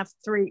we only have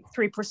 3%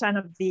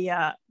 of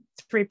the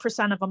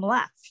 3% of them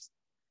left.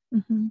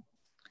 Mm-hmm.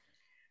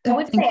 I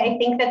would say I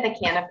think that the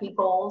canopy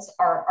goals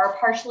are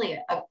partially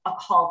a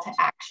call to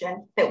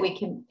action that we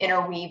can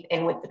interweave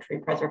in with the tree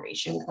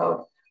preservation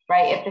code,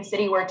 right? If the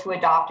city were to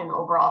adopt an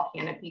overall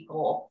canopy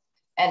goal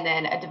and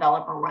then a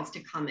developer wants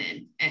to come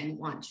in and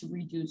want to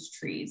reduce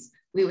trees,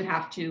 we would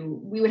have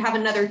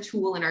another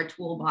tool in our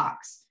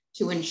toolbox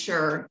to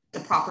ensure the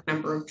proper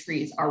number of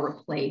trees are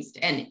replaced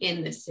and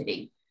in the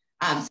city.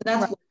 So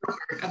that's one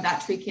part of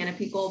that tree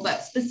canopy goal,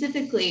 but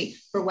specifically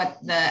for what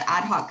the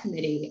ad hoc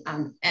committee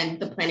and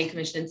the planning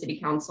commission and city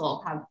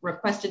council have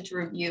requested to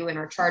review and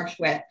are charged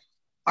with,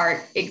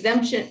 our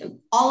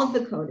exemption, all of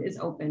the code is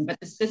open, but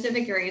the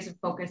specific areas of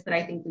focus that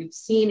I think we've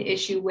seen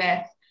issue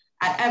with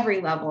at every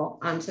level,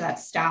 so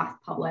that's staff,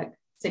 public,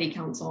 city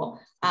council,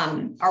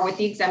 are with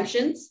the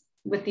exemptions,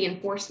 with the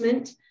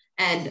enforcement,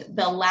 and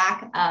the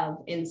lack of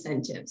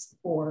incentives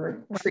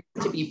for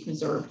trees to be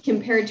preserved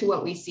compared to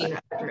what we see in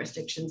other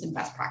jurisdictions and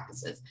best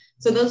practices.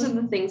 So those are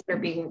the things that are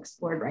being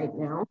explored right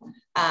now.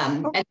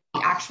 And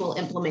the actual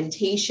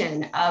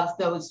implementation of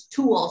those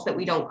tools that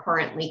we don't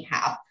currently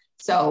have.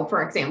 So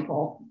for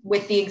example,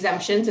 with the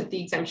exemptions, if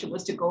the exemption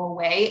was to go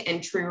away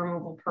and tree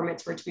removal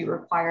permits were to be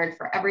required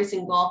for every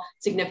single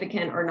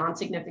significant or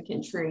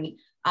non-significant tree,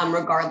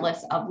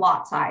 regardless of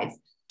lot size,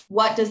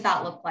 what does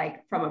that look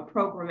like from a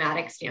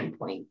programmatic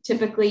standpoint?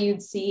 Typically,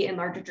 you'd see in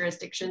larger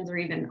jurisdictions or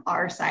even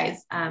our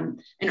size, an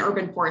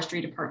urban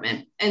forestry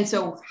department. And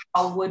so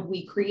how would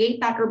we create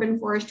that urban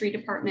forestry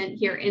department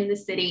here in the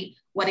city?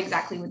 What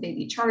exactly would they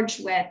be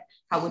charged with?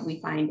 How would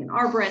we find an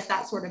arborist?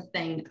 That sort of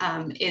thing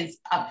is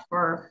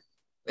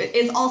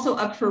also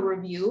up for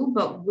review,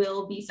 but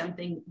will be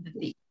something that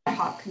the ad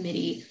hoc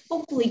committee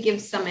hopefully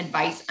gives some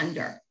advice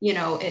under. You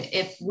know,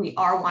 if we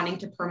are wanting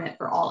to permit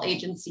for all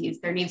agencies,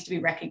 there needs to be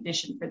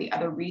recognition for the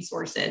other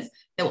resources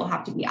that will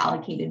have to be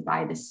allocated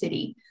by the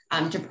city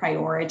to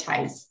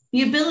prioritize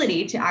the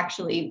ability to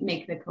actually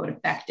make the code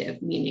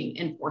effective, meaning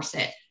enforce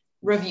it,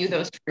 review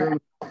those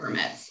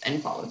permits,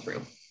 and follow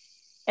through.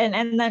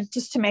 And then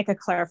just to make a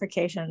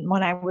clarification,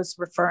 when I was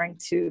referring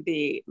to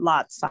the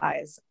lot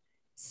size,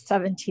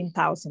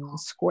 17,000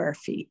 square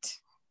feet.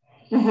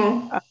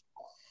 Mm-hmm.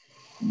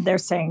 They're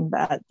saying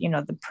that, you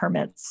know, the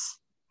permits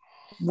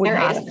would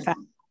not affect.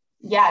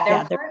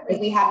 Yeah, currently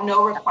we have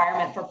no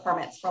requirement for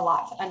permits for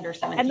lots under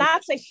 17. And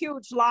that's a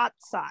huge lot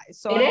size.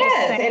 So it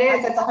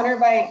is. It's 100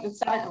 by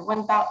 1,000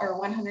 or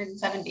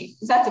 170.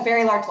 So that's a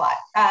very large lot.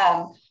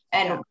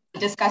 And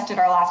we discussed at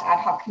our last ad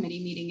hoc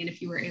committee meeting, and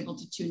if you were able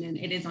to tune in,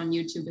 it is on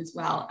YouTube as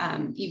well.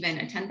 Even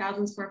a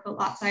 10,000 square foot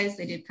lot size,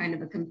 they did kind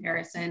of a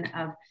comparison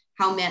of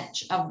how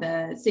much of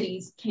the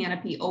city's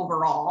canopy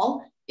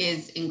overall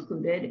is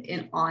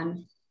included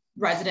on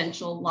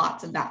residential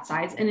lots of that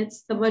size. And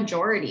it's the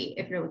majority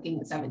if you're looking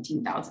at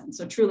 17,000.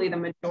 So truly the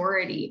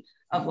majority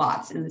of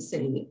lots in the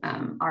city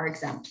are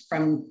exempt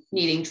from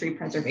needing tree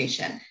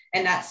preservation.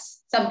 And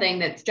that's something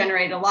that's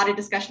generated a lot of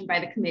discussion by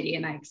the committee.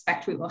 And I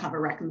expect we will have a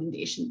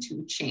recommendation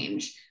to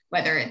change,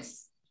 whether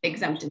it's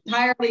exempt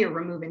entirely or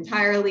remove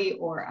entirely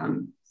or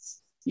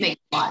make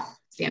lot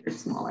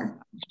standards smaller.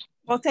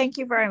 Well, thank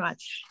you very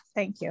much.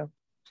 Thank you.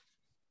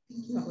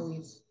 Thank you,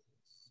 Louise.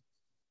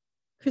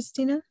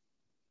 Christina?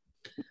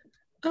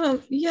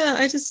 Yeah,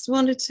 I just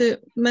wanted to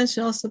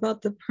mention also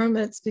about the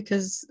permits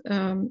because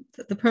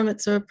the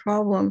permits are a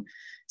problem.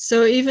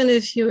 So even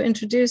if you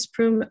introduce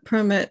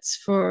permits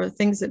for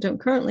things that don't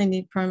currently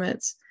need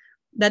permits,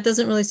 that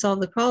doesn't really solve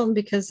the problem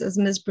because as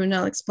Ms.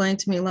 Brunel explained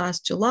to me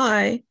last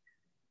July,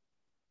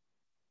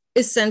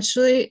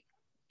 essentially,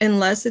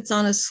 unless it's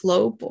on a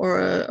slope or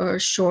a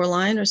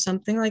shoreline or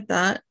something like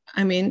that,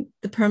 I mean,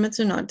 the permits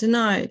are not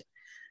denied.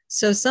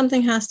 So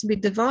something has to be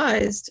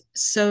devised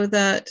so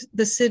that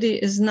the city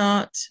is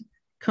not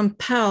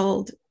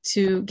compelled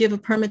to give a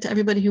permit to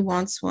everybody who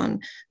wants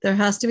one. There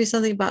has to be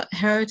something about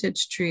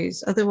heritage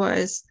trees.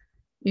 Otherwise,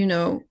 you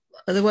know,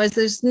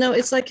 there's no,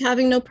 it's like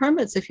having no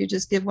permits if you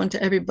just give one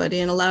to everybody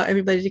and allow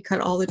everybody to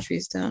cut all the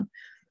trees down.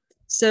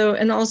 So,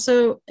 and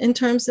also in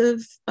terms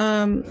of,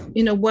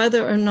 you know,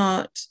 whether or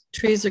not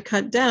trees are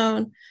cut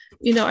down,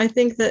 you know, I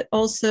think that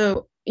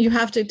also you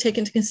have to take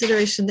into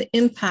consideration the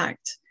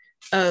impact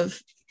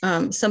of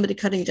somebody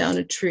cutting down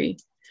a tree.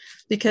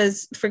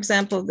 Because, for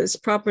example, this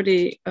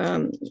property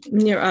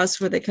near us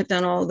where they cut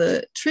down all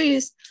the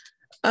trees,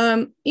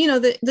 you know,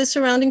 the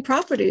surrounding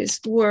properties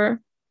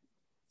were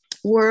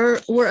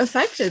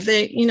affected.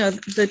 They, you know,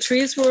 the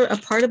trees were a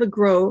part of a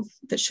grove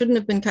that shouldn't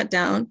have been cut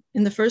down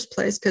in the first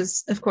place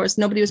because, of course,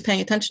 nobody was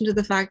paying attention to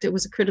the fact it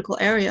was a critical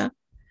area.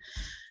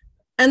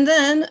 And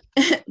then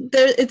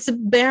it's a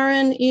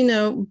barren, you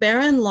know,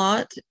 barren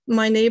lot.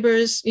 My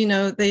neighbors, you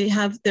know, they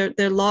have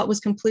their lot was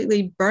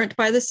completely burnt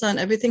by the sun.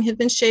 Everything had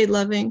been shade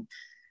loving.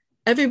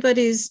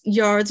 Everybody's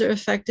yards are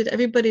affected.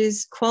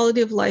 Everybody's quality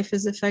of life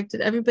is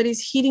affected.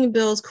 Everybody's heating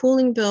bills,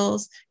 cooling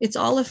bills, it's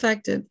all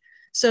affected.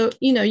 So,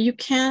 you know, you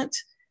can't,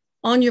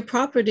 on your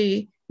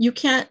property, you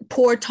can't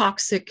pour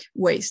toxic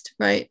waste,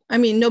 right? I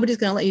mean, nobody's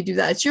going to let you do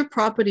that. It's your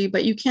property,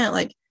 but you can't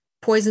like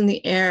poison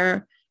the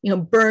air.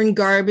 burn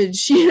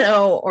garbage,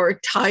 or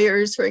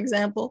tires, for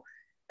example.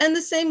 And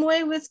the same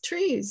way with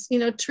trees.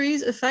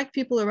 Trees affect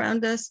people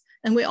around us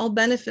and we all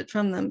benefit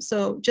from them.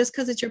 So just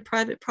because it's your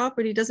private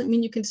property doesn't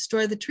mean you can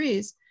destroy the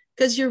trees,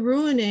 because you're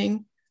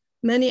ruining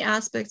many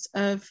aspects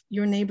of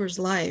your neighbors'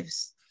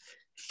 lives.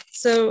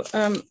 So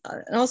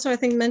also I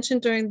think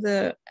mentioned during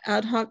the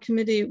ad hoc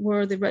committee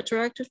were the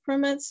retroactive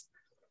permits.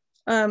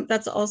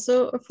 That's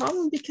also a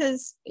problem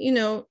because, you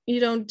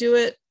don't do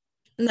it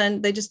and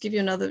then they just give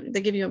you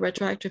they give you a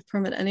retroactive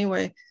permit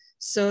anyway.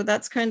 So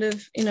that's kind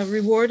of,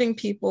 rewarding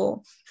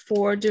people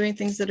for doing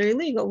things that are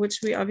illegal, which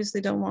we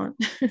obviously don't want.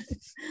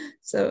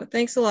 So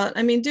thanks a lot.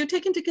 I mean, do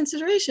take into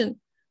consideration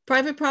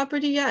private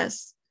property,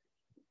 yes.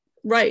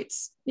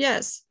 Rights,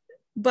 yes.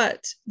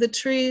 But the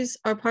trees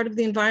are part of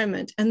the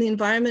environment and the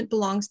environment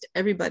belongs to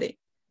everybody.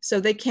 So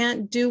they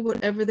can't do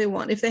whatever they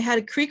want. If they had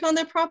a creek on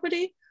their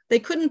property, they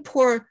couldn't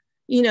pour,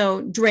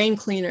 drain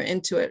cleaner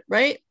into it,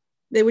 right?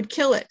 They would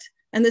kill it.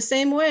 And the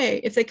same way,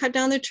 if they cut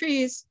down their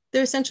trees,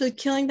 they're essentially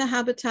killing the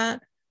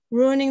habitat,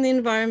 ruining the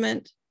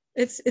environment.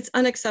 It's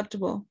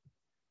unacceptable.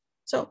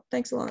 So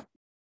thanks a lot.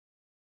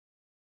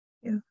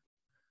 Yeah.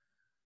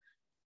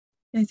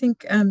 I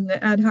think the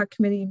ad hoc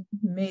committee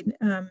made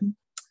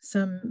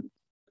some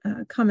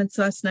comments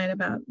last night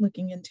about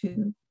looking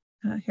into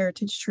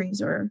heritage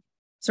trees, or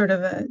sort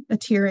of a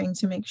tiering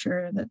to make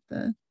sure that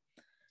the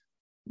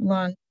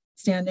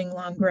long-standing,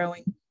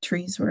 long-growing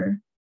trees were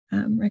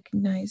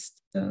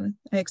recognized. So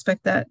I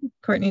expect that,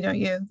 Courtney, don't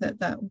you,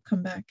 that will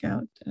come back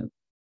out?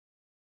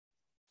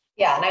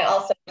 Yeah, and I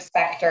also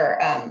expect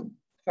or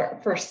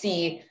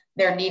foresee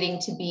there needing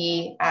to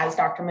be, as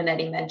Dr.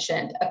 Minetti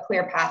mentioned, a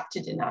clear path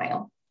to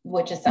denial,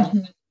 which is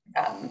something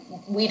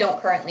we don't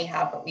currently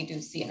have, but we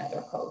do see in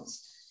other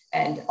codes.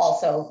 And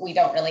also, we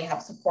don't really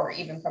have support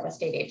even from a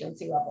state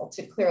agency level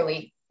to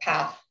clearly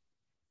path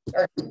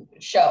or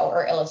show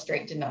or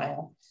illustrate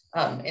denial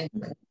in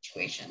certain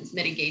situations,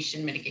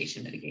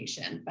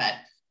 mitigation. But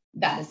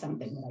that is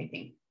something that I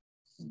think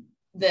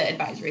the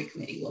advisory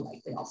committee will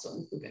likely also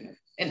include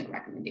in the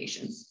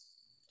recommendations.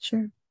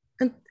 Sure.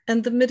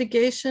 And the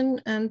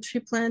mitigation and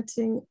tree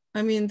planting,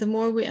 I mean, the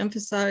more we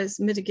emphasize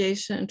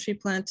mitigation and tree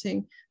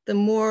planting, the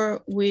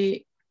more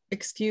we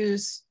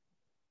excuse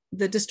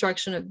the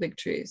destruction of big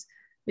trees.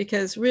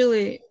 Because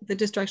really, the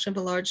destruction of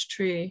a large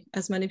tree,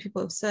 as many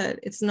people have said,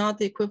 it's not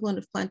the equivalent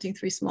of planting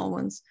 3 small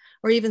ones,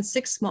 or even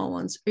 6 small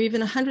ones, or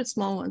even 100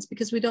 small ones,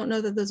 because we don't know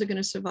that those are going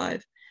to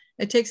survive.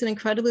 It takes an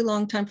incredibly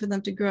long time for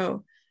them to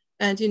grow.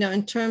 And,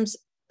 in terms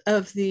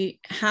of the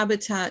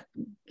habitat,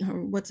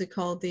 what's it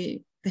called?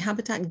 The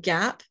habitat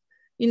gap,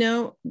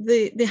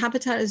 the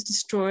habitat is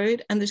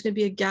destroyed and there's going to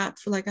be a gap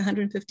for like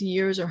 150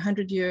 years or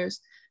 100 years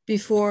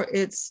before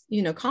it's,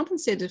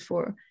 compensated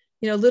for.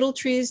 Little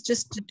trees,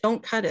 just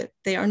don't cut it.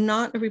 They are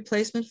not a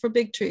replacement for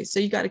big trees. So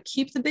you got to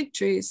keep the big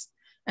trees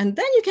and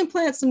then you can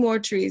plant some more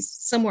trees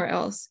somewhere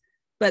else.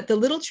 But the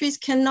little trees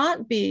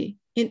cannot be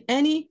in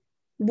any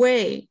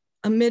way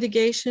a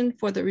mitigation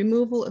for the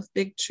removal of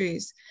big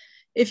trees.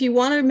 If you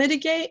want to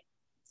mitigate,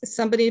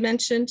 somebody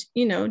mentioned,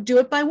 do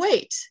it by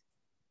weight.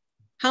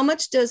 How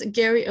much does a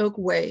Gary oak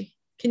weigh?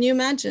 Can you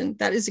imagine?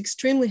 That is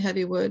extremely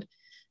heavy wood.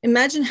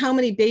 Imagine how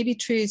many baby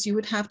trees you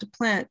would have to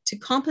plant to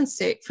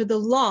compensate for the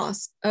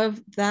loss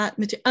of that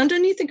material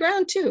underneath the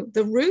ground too,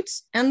 the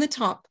roots and the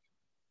top.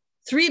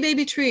 3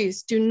 baby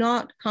trees do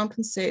not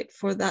compensate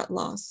for that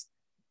loss.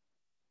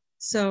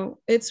 So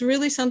it's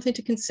really something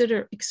to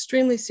consider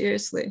extremely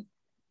seriously,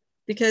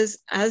 because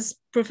as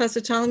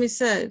Professor Ptolemy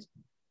said,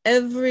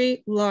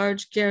 every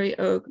large Gary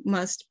oak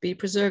must be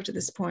preserved at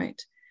this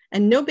point.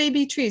 And no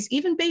baby trees,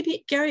 even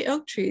baby Gary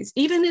oak trees,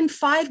 even in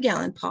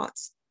 5-gallon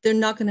pots, they're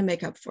not going to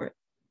make up for it.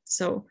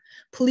 So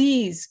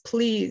please,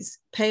 please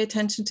pay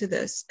attention to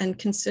this and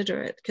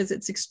consider it, because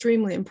it's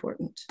extremely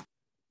important.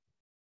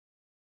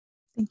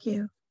 Thank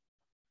you.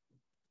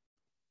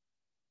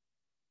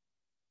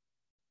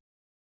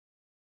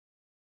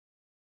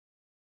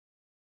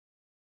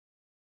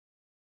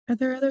 Are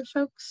there other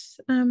folks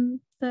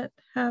that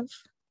have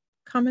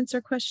comments or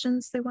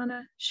questions they want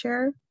to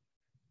share?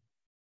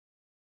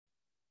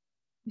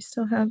 We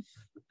still have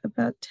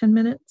about 10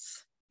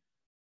 minutes.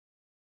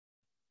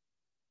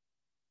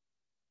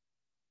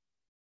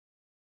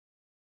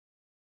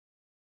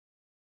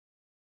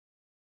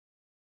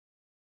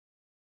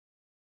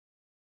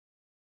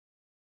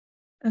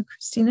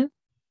 Christina?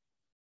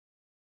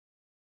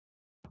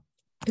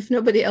 If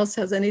nobody else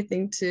has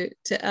anything to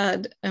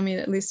add, I mean,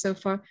 at least so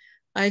far,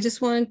 I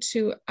just wanted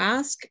to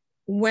ask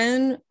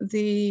when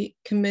the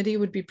committee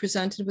would be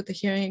presented with the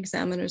hearing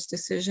examiner's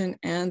decision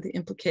and the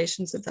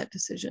implications of that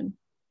decision.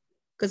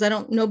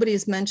 Because nobody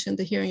has mentioned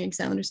the hearing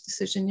examiner's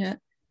decision yet.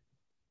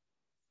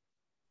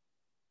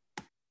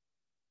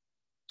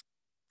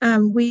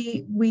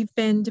 We've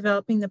been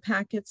developing the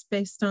packets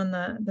based on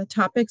the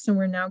topics, and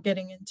we're now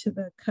getting into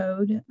the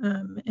code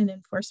and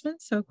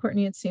enforcement. So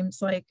Courtney, it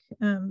seems like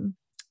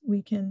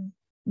we can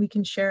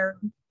share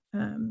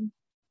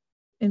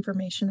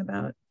information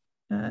about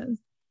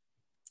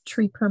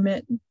tree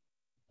permit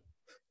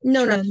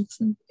No, trends.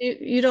 no,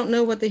 you don't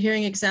know what the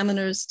hearing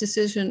examiner's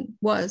decision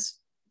was.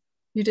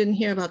 You didn't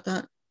hear about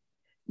that.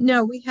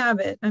 No, we have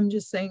it. I'm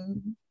just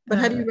saying. But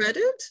have you read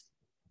it?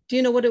 Do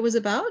you know what it was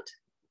about?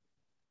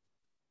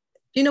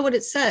 Do you know what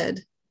it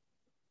said?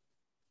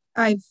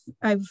 I've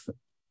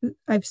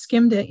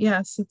skimmed it.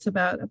 Yes, it's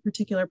about a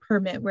particular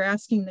permit. We're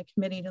asking the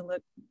committee to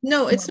look.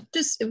 No, it's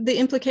just, the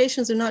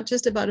implications are not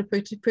just about a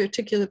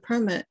particular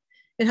permit.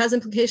 It has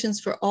implications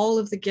for all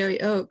of the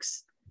Garry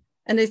Oaks,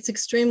 and it's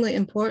extremely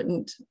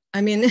important.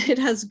 I mean, it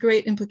has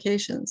great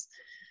implications.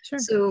 Sure.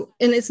 So,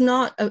 and it's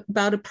not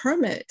about a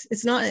permit.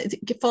 It's not,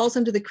 it falls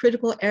under the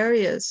critical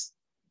areas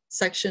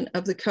section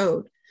of the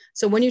code.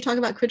 So when you talk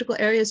about critical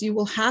areas, you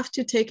will have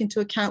to take into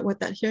account what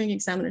that hearing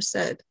examiner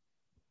said,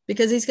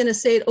 because he's going to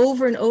say it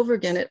over and over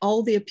again at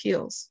all the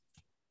appeals.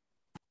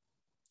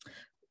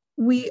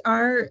 We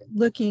are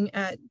looking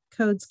at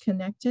codes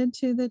connected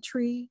to the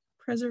tree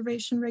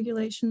preservation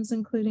regulations,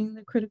 including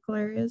the critical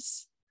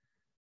areas.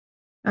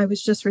 I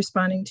was just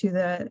responding to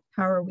the,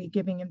 how are we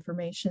giving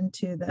information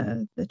to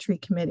the tree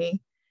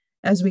committee?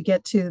 As we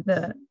get to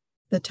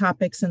the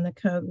topics in the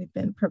code, we've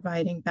been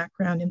providing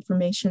background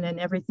information, and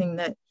everything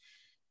that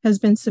has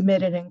been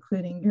submitted,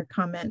 including your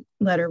comment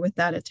letter with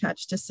that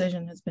attached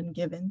decision, has been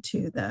given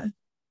to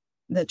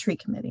the tree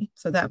committee.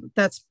 So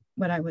that's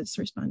what I was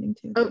responding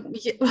to. Oh,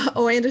 yeah.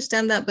 Oh, I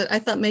understand that, but I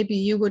thought maybe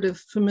you would have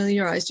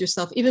familiarized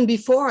yourself even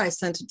before I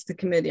sent it to the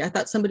committee. I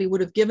thought somebody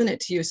would have given it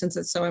to you since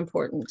it's so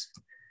important.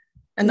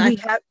 And we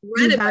have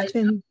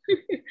been,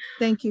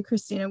 thank you,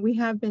 Christina. We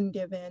have been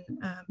given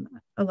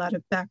a lot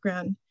of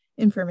background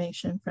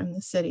information from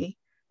the city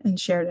and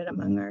shared it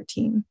among our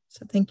team.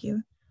 So thank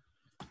you.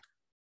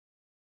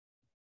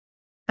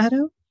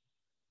 Addo?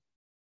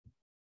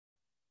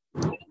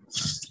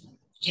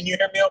 Can you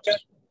hear me okay?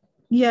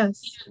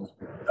 Yes.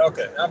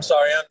 Okay, I'm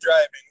sorry, I'm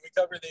driving. We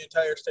cover the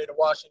entire state of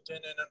Washington,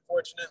 and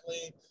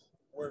unfortunately,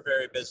 we're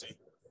very busy.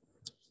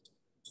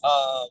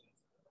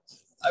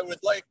 I would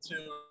like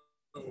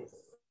to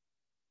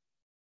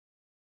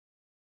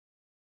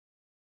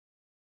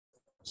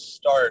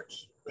start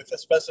with a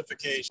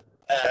specification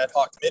ad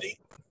hoc committee,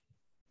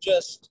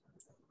 just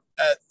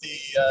at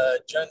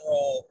the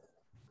general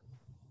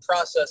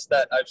process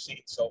that I've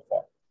seen so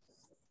far.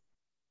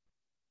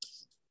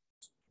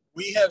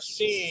 We have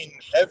seen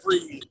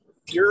every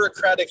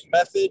bureaucratic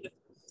method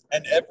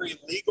and every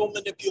legal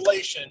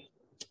manipulation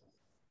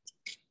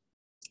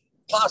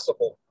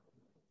possible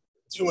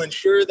to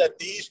ensure that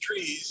these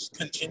trees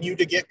continue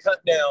to get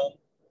cut down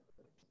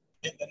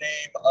in the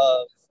name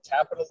of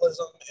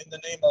capitalism, in the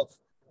name of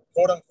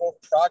quote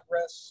unquote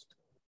progress,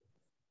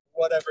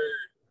 whatever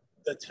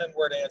the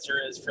 10-word answer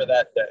is for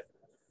that day.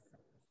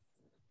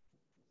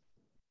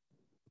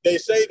 They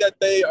say that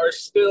they are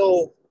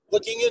still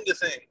looking into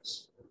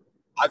things.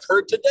 I've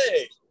heard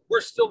today,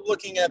 we're still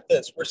looking at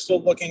this, we're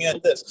still looking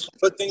at this,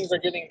 but things are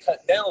getting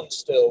cut down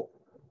still.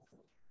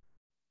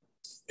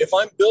 If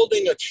I'm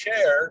building a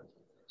chair,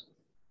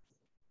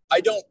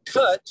 I don't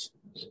cut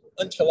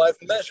until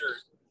I've measured.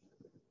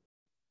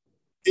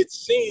 It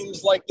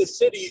seems like the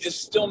city is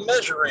still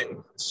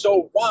measuring,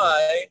 so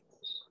why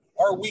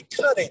are we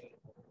cutting?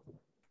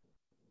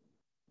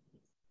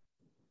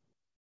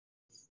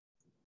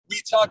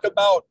 We talk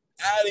about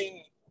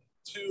adding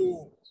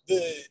to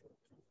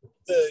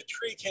the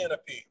tree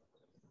canopy.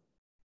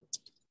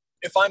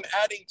 If I'm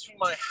adding to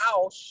my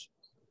house,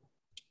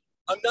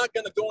 I'm not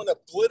going to go and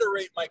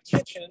obliterate my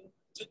kitchen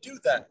to do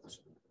that.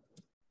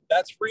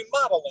 That's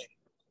remodeling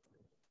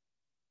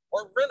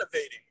or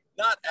renovating,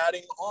 not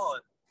adding on.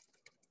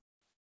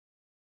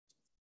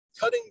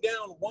 Cutting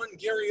down one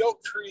Garry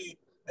Oak tree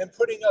and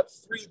putting up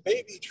 3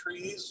 baby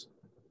trees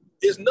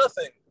is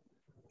nothing.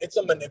 It's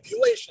a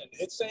manipulation.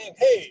 It's saying,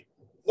 hey,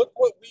 look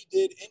what we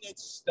did in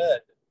its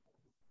stead.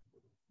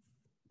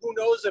 Who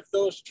knows if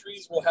those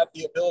trees will have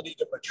the ability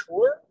to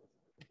mature?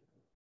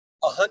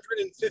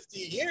 150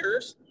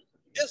 years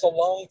is a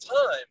long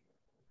time.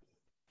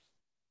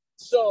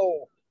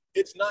 So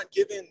it's not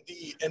given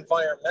the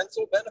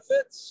environmental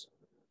benefits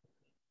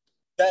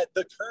that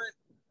the current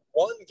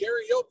one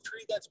Garry Oak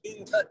tree that's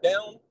being cut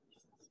down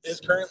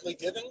is currently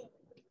giving.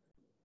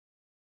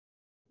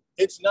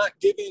 It's not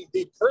giving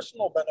the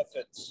personal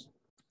benefits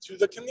to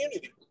the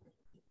community.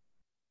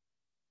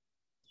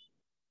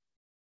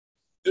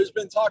 There's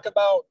been talk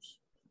about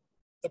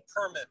the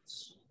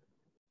permits.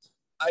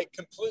 I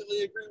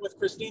completely agree with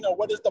Christina.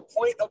 What is the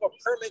point of a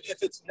permit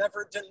if it's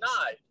never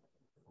denied?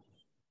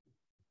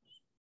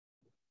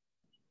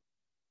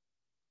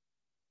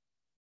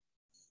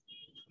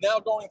 Now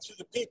going to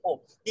the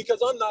people,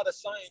 because I'm not a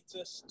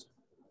scientist.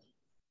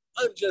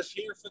 I'm just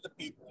here for the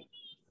people.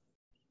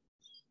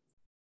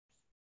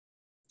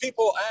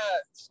 People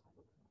ask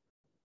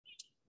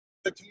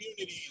the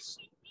communities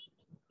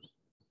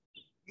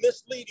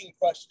misleading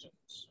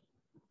questions.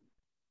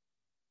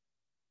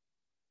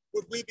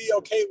 Would we be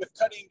okay with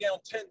cutting down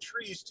 10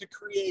 trees to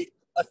create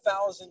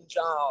 1,000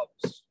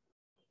 jobs?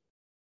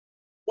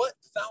 What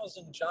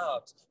 1,000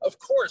 jobs? Of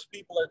course,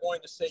 people are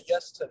going to say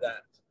yes to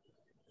that.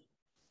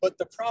 But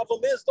the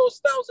problem is those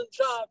 1,000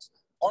 jobs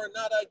are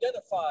not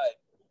identified.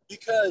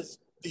 because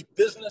the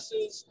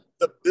businesses,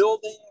 the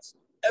buildings,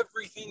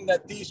 everything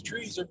that these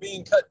trees are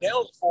being cut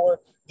down for,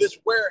 this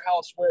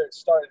warehouse where it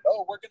started,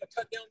 oh, we're going to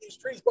cut down these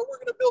trees, but we're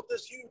going to build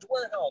this huge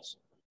warehouse.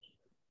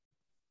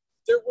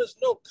 There was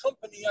no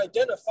company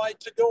identified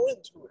to go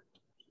into it.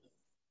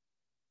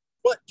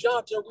 What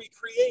jobs are we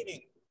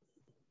creating?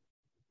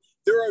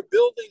 There are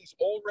buildings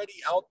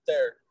already out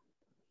there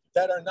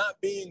that are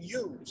not being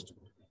used.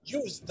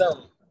 Use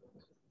them.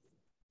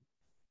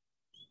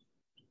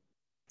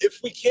 If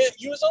we can't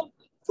use them,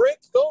 break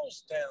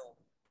those down.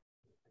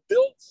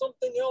 Build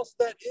something else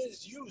that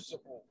is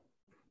usable.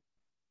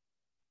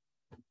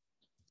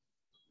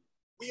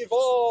 We've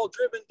all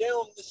driven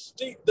down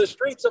the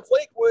streets of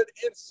Lakewood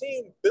and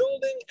seen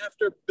building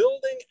after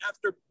building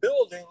after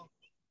building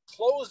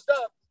closed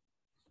up,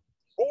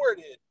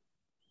 boarded,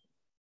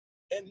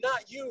 and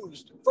not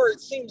used for it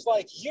seems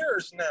like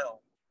years now.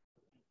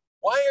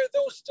 Why are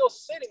those still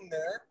sitting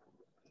there?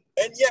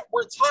 And yet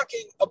we're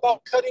talking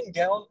about cutting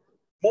down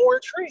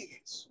more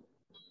trees.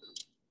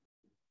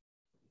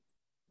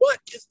 What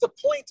is the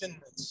point in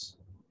this?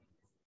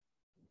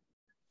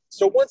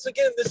 So once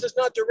again, this is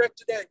not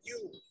directed at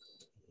you.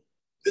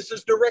 This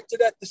is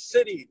directed at the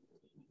city.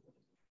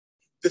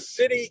 The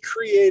city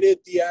created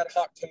the ad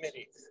hoc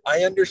committee.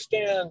 I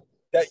understand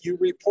that you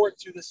report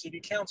to the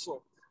city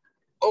council.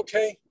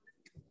 Okay.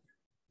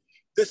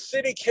 The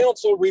city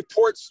council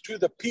reports to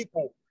the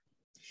people,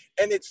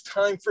 and it's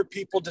time for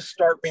people to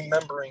start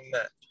remembering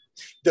that.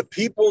 The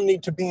people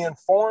need to be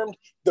informed.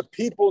 The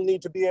people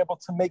need to be able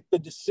to make the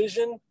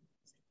decision.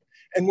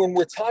 And when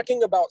we're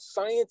talking about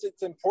science,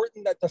 it's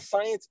important that the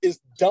science is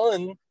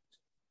done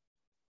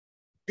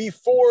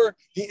before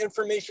the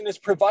information is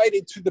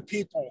provided to the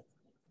people,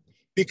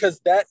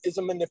 because that is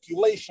a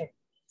manipulation.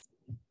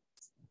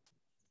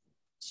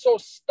 So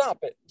stop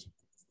it.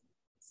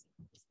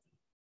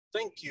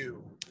 Thank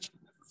you.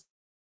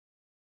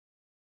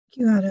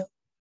 Thank you, Otto.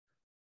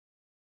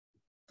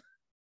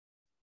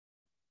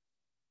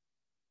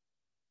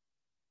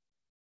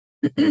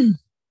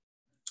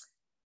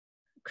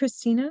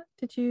 Christina,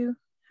 did you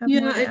have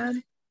more to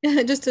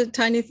add? Just a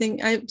tiny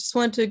thing. I just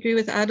want to agree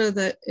with Otto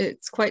that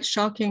it's quite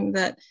shocking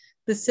that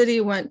the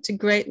city went to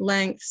great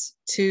lengths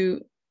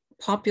to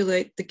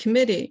populate the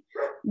committee,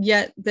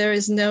 yet there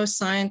is no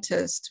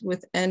scientist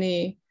with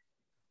any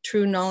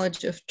true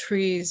knowledge of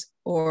trees,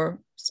 or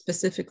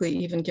specifically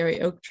even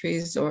Gary Oak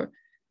trees, or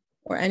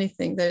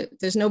anything.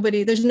 There's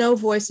nobody, there's no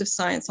voice of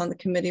science on the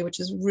committee, which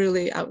is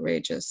really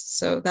outrageous.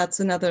 So that's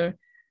another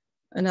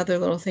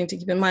little thing to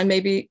keep in mind.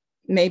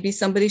 Maybe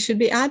somebody should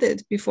be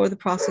added before the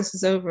process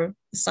is over.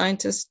 The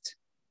scientist,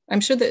 I'm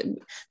sure that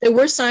there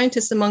were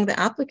scientists among the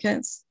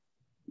applicants,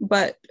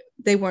 but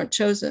they weren't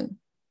chosen.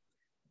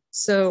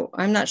 So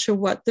I'm not sure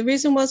what the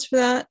reason was for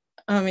that.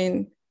 I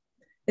mean,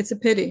 it's a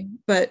pity,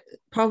 but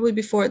probably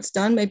before it's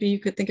done, maybe you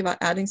could think about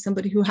adding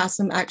somebody who has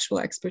some actual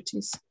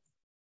expertise.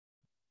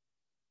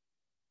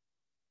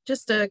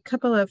 Just a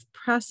couple of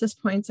process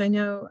points. I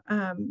know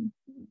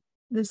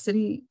the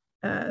city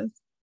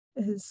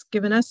has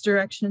given us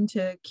direction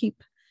to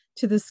keep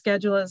to the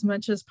schedule as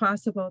much as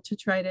possible to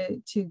try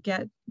to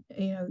get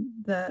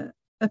the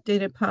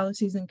updated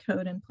policies and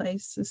code in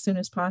place as soon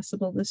as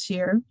possible this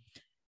year,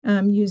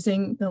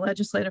 using the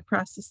legislative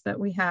process that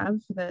we have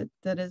that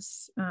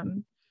is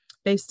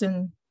based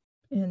in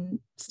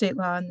state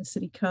law and the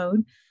city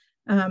code.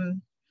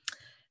 In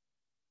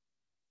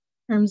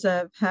terms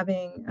of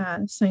having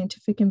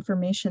scientific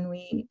information,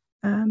 we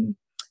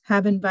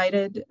have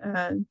invited,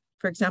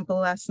 for example,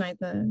 last night,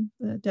 the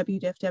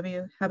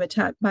WDFW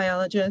habitat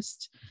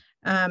biologist,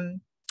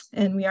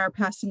 and we are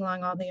passing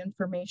along all the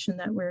information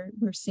that we're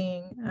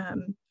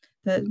seeing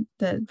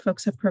that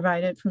folks have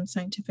provided from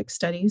scientific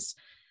studies.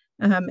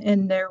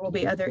 And there will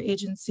be other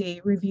agency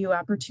review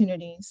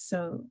opportunities.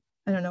 So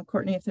I don't know,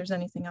 Courtney, if there's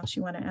anything else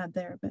you want to add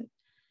there, but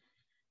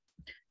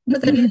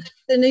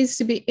there needs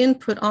to be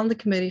input on the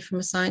committee from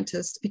a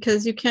scientist,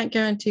 because you can't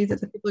guarantee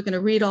that the people are going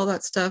to read all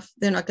that stuff.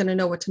 They're not going to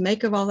know what to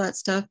make of all that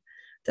stuff.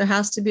 There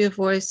has to be a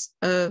voice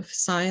of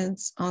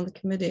science on the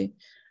committee.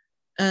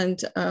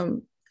 And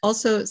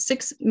also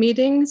 6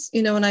 meetings,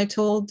 when I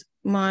told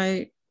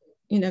my,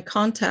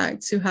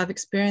 contacts who have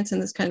experience in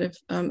this kind of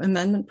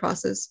amendment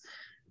process,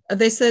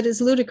 they said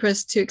it's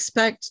ludicrous to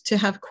expect to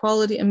have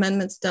quality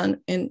amendments done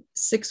in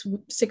six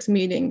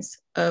meetings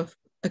of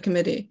a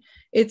committee.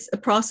 It's a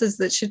process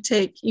that should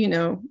take,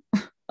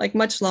 like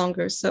much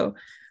longer. So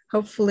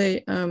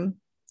hopefully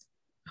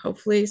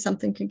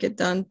something can get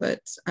done,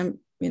 but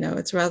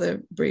it's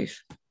rather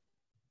brief.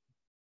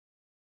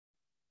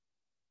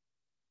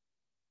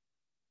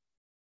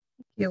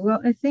 Yeah,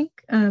 well, I think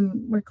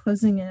we're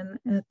closing in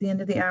at the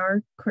end of the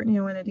hour. Courtney,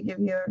 I wanted to give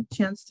you a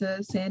chance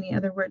to say any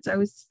other words.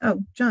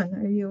 John,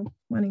 are you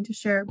wanting to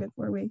share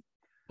before we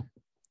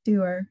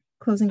do our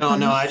closing comments?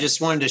 No, I just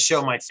wanted to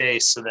show my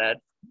face so that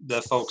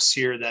the folks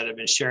here that have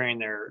been sharing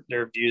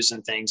their views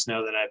and things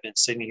know that I've been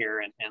sitting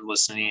here and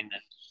listening, and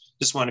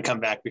just want to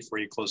come back before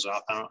you close it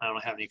off. I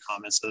don't have any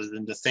comments other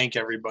than to thank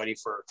everybody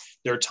for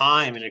their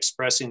time and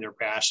expressing their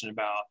passion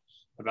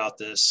about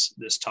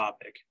this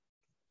topic.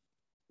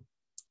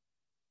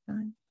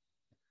 time.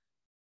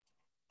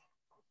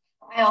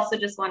 I also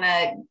just want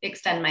to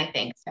extend my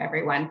thanks to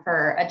everyone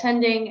for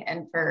attending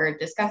and for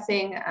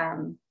discussing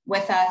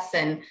with us.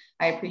 And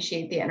I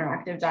appreciate the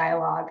interactive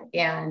dialogue.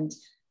 And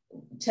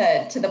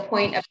to the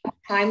point of the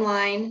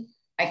timeline,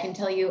 I can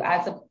tell you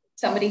as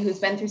somebody who's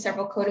been through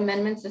several code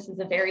amendments, this is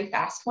a very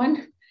fast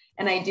one.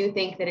 And I do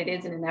think that it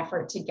is in an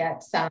effort to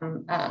get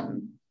some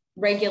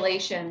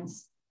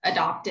regulations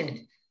adopted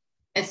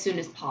as soon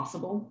as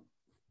possible.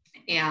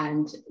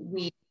 And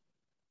we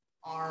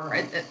are,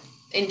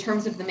 in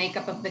terms of the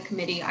makeup of the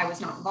committee, I was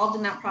not involved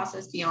in that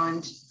process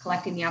beyond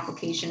collecting the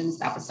applications.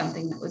 That was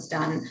something that was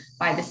done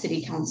by the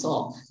city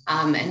council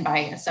and by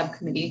a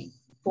subcommittee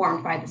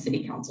formed by the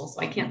city council.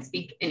 So I can't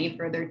speak any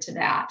further to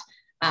that.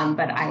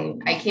 But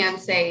I can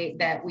say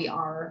that we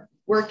are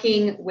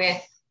working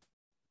with,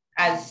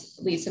 as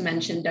Lisa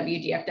mentioned,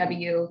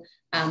 WDFW,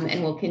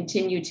 and we'll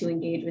continue to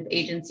engage with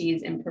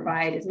agencies and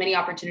provide as many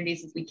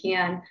opportunities as we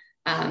can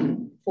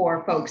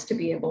for folks to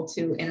be able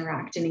to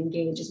interact and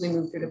engage as we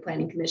move through the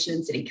Planning Commission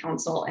and City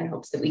Council, in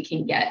hopes that we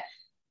can get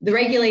the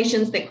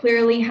regulations that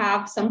clearly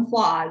have some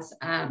flaws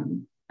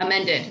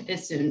amended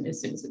as soon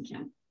as we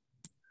can.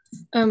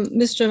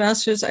 Mr.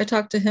 Masters, I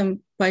talked to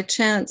him by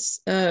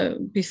chance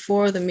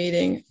before the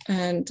meeting,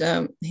 and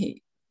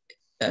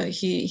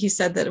he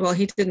said that, well,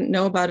 he didn't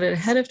know about it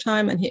ahead of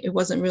time, and he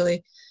wasn't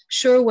really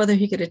sure whether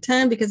he could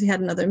attend because he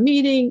had another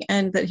meeting,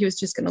 and that he was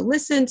just going to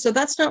listen. So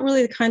that's not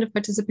really the kind of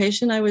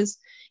participation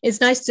it's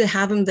nice to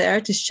have him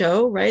there to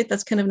show, right?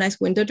 That's kind of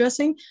nice window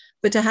dressing,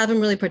 but to have him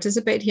really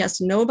participate, he has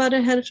to know about it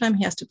ahead of time.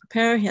 He has to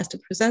prepare, he has to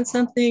present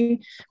something,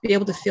 be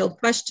able to field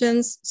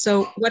questions.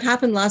 So what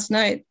happened last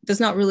night does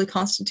not really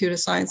constitute a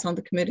science on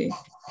the committee,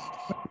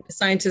 a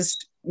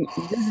scientist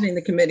visiting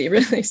the committee,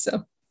 really.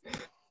 So.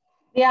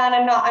 Yeah, and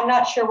I'm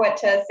not sure what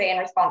to say in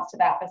response to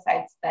that,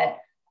 besides that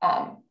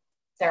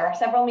there are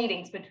several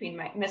meetings between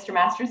Mr.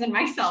 Masters and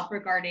myself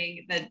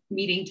regarding the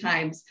meeting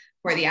times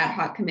for the ad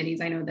hoc committees.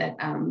 I know that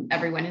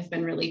everyone has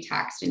been really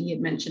taxed, and he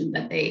had mentioned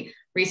that they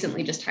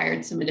recently just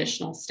hired some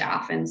additional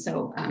staff. And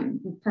so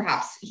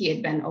perhaps he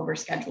had been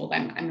overscheduled.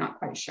 I'm not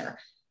quite sure,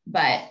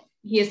 but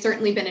he has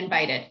certainly been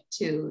invited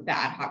to the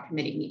ad hoc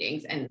committee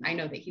meetings. And I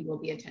know that he will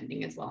be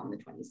attending as well on the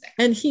 26th.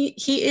 And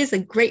he is a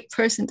great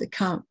person to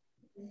come.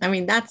 I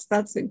mean, that's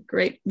a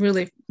great,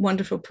 really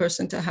wonderful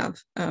person to have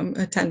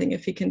attending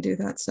if he can do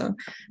that. So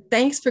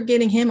thanks for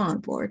getting him on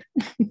board.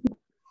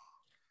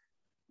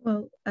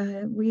 Well,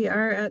 we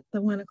are at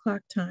the 1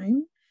 o'clock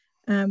time.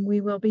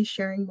 We will be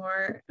sharing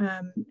more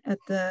at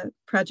the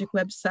project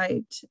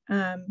website.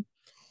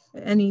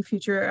 Any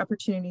future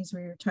opportunities,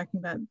 we were talking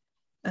about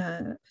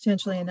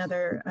potentially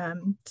another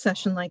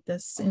session like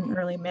this in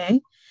early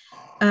May.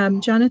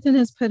 Jonathan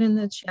has put in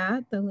the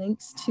chat the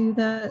links to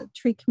the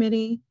tree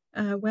committee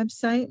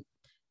website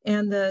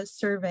and the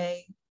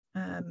survey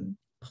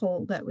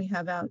poll that we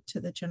have out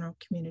to the general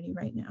community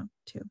right now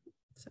too.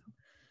 So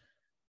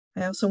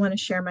I also want to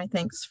share my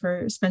thanks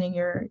for spending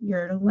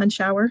your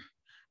lunch hour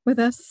with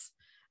us.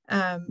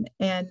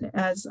 And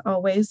as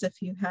always,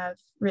 if you have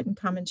written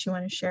comments you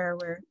want to share,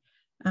 we're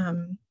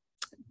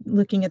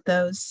looking at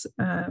those,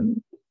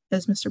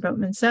 as Mr.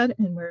 Boatman said,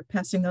 and we're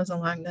passing those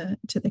along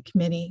to the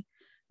committee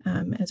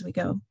as we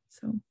go.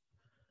 So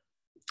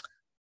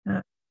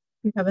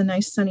you have a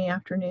nice sunny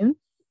afternoon.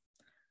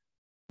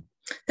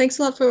 Thanks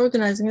a lot for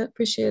organizing it.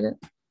 Appreciate it.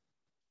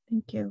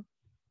 Thank you.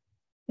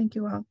 Thank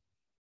you all.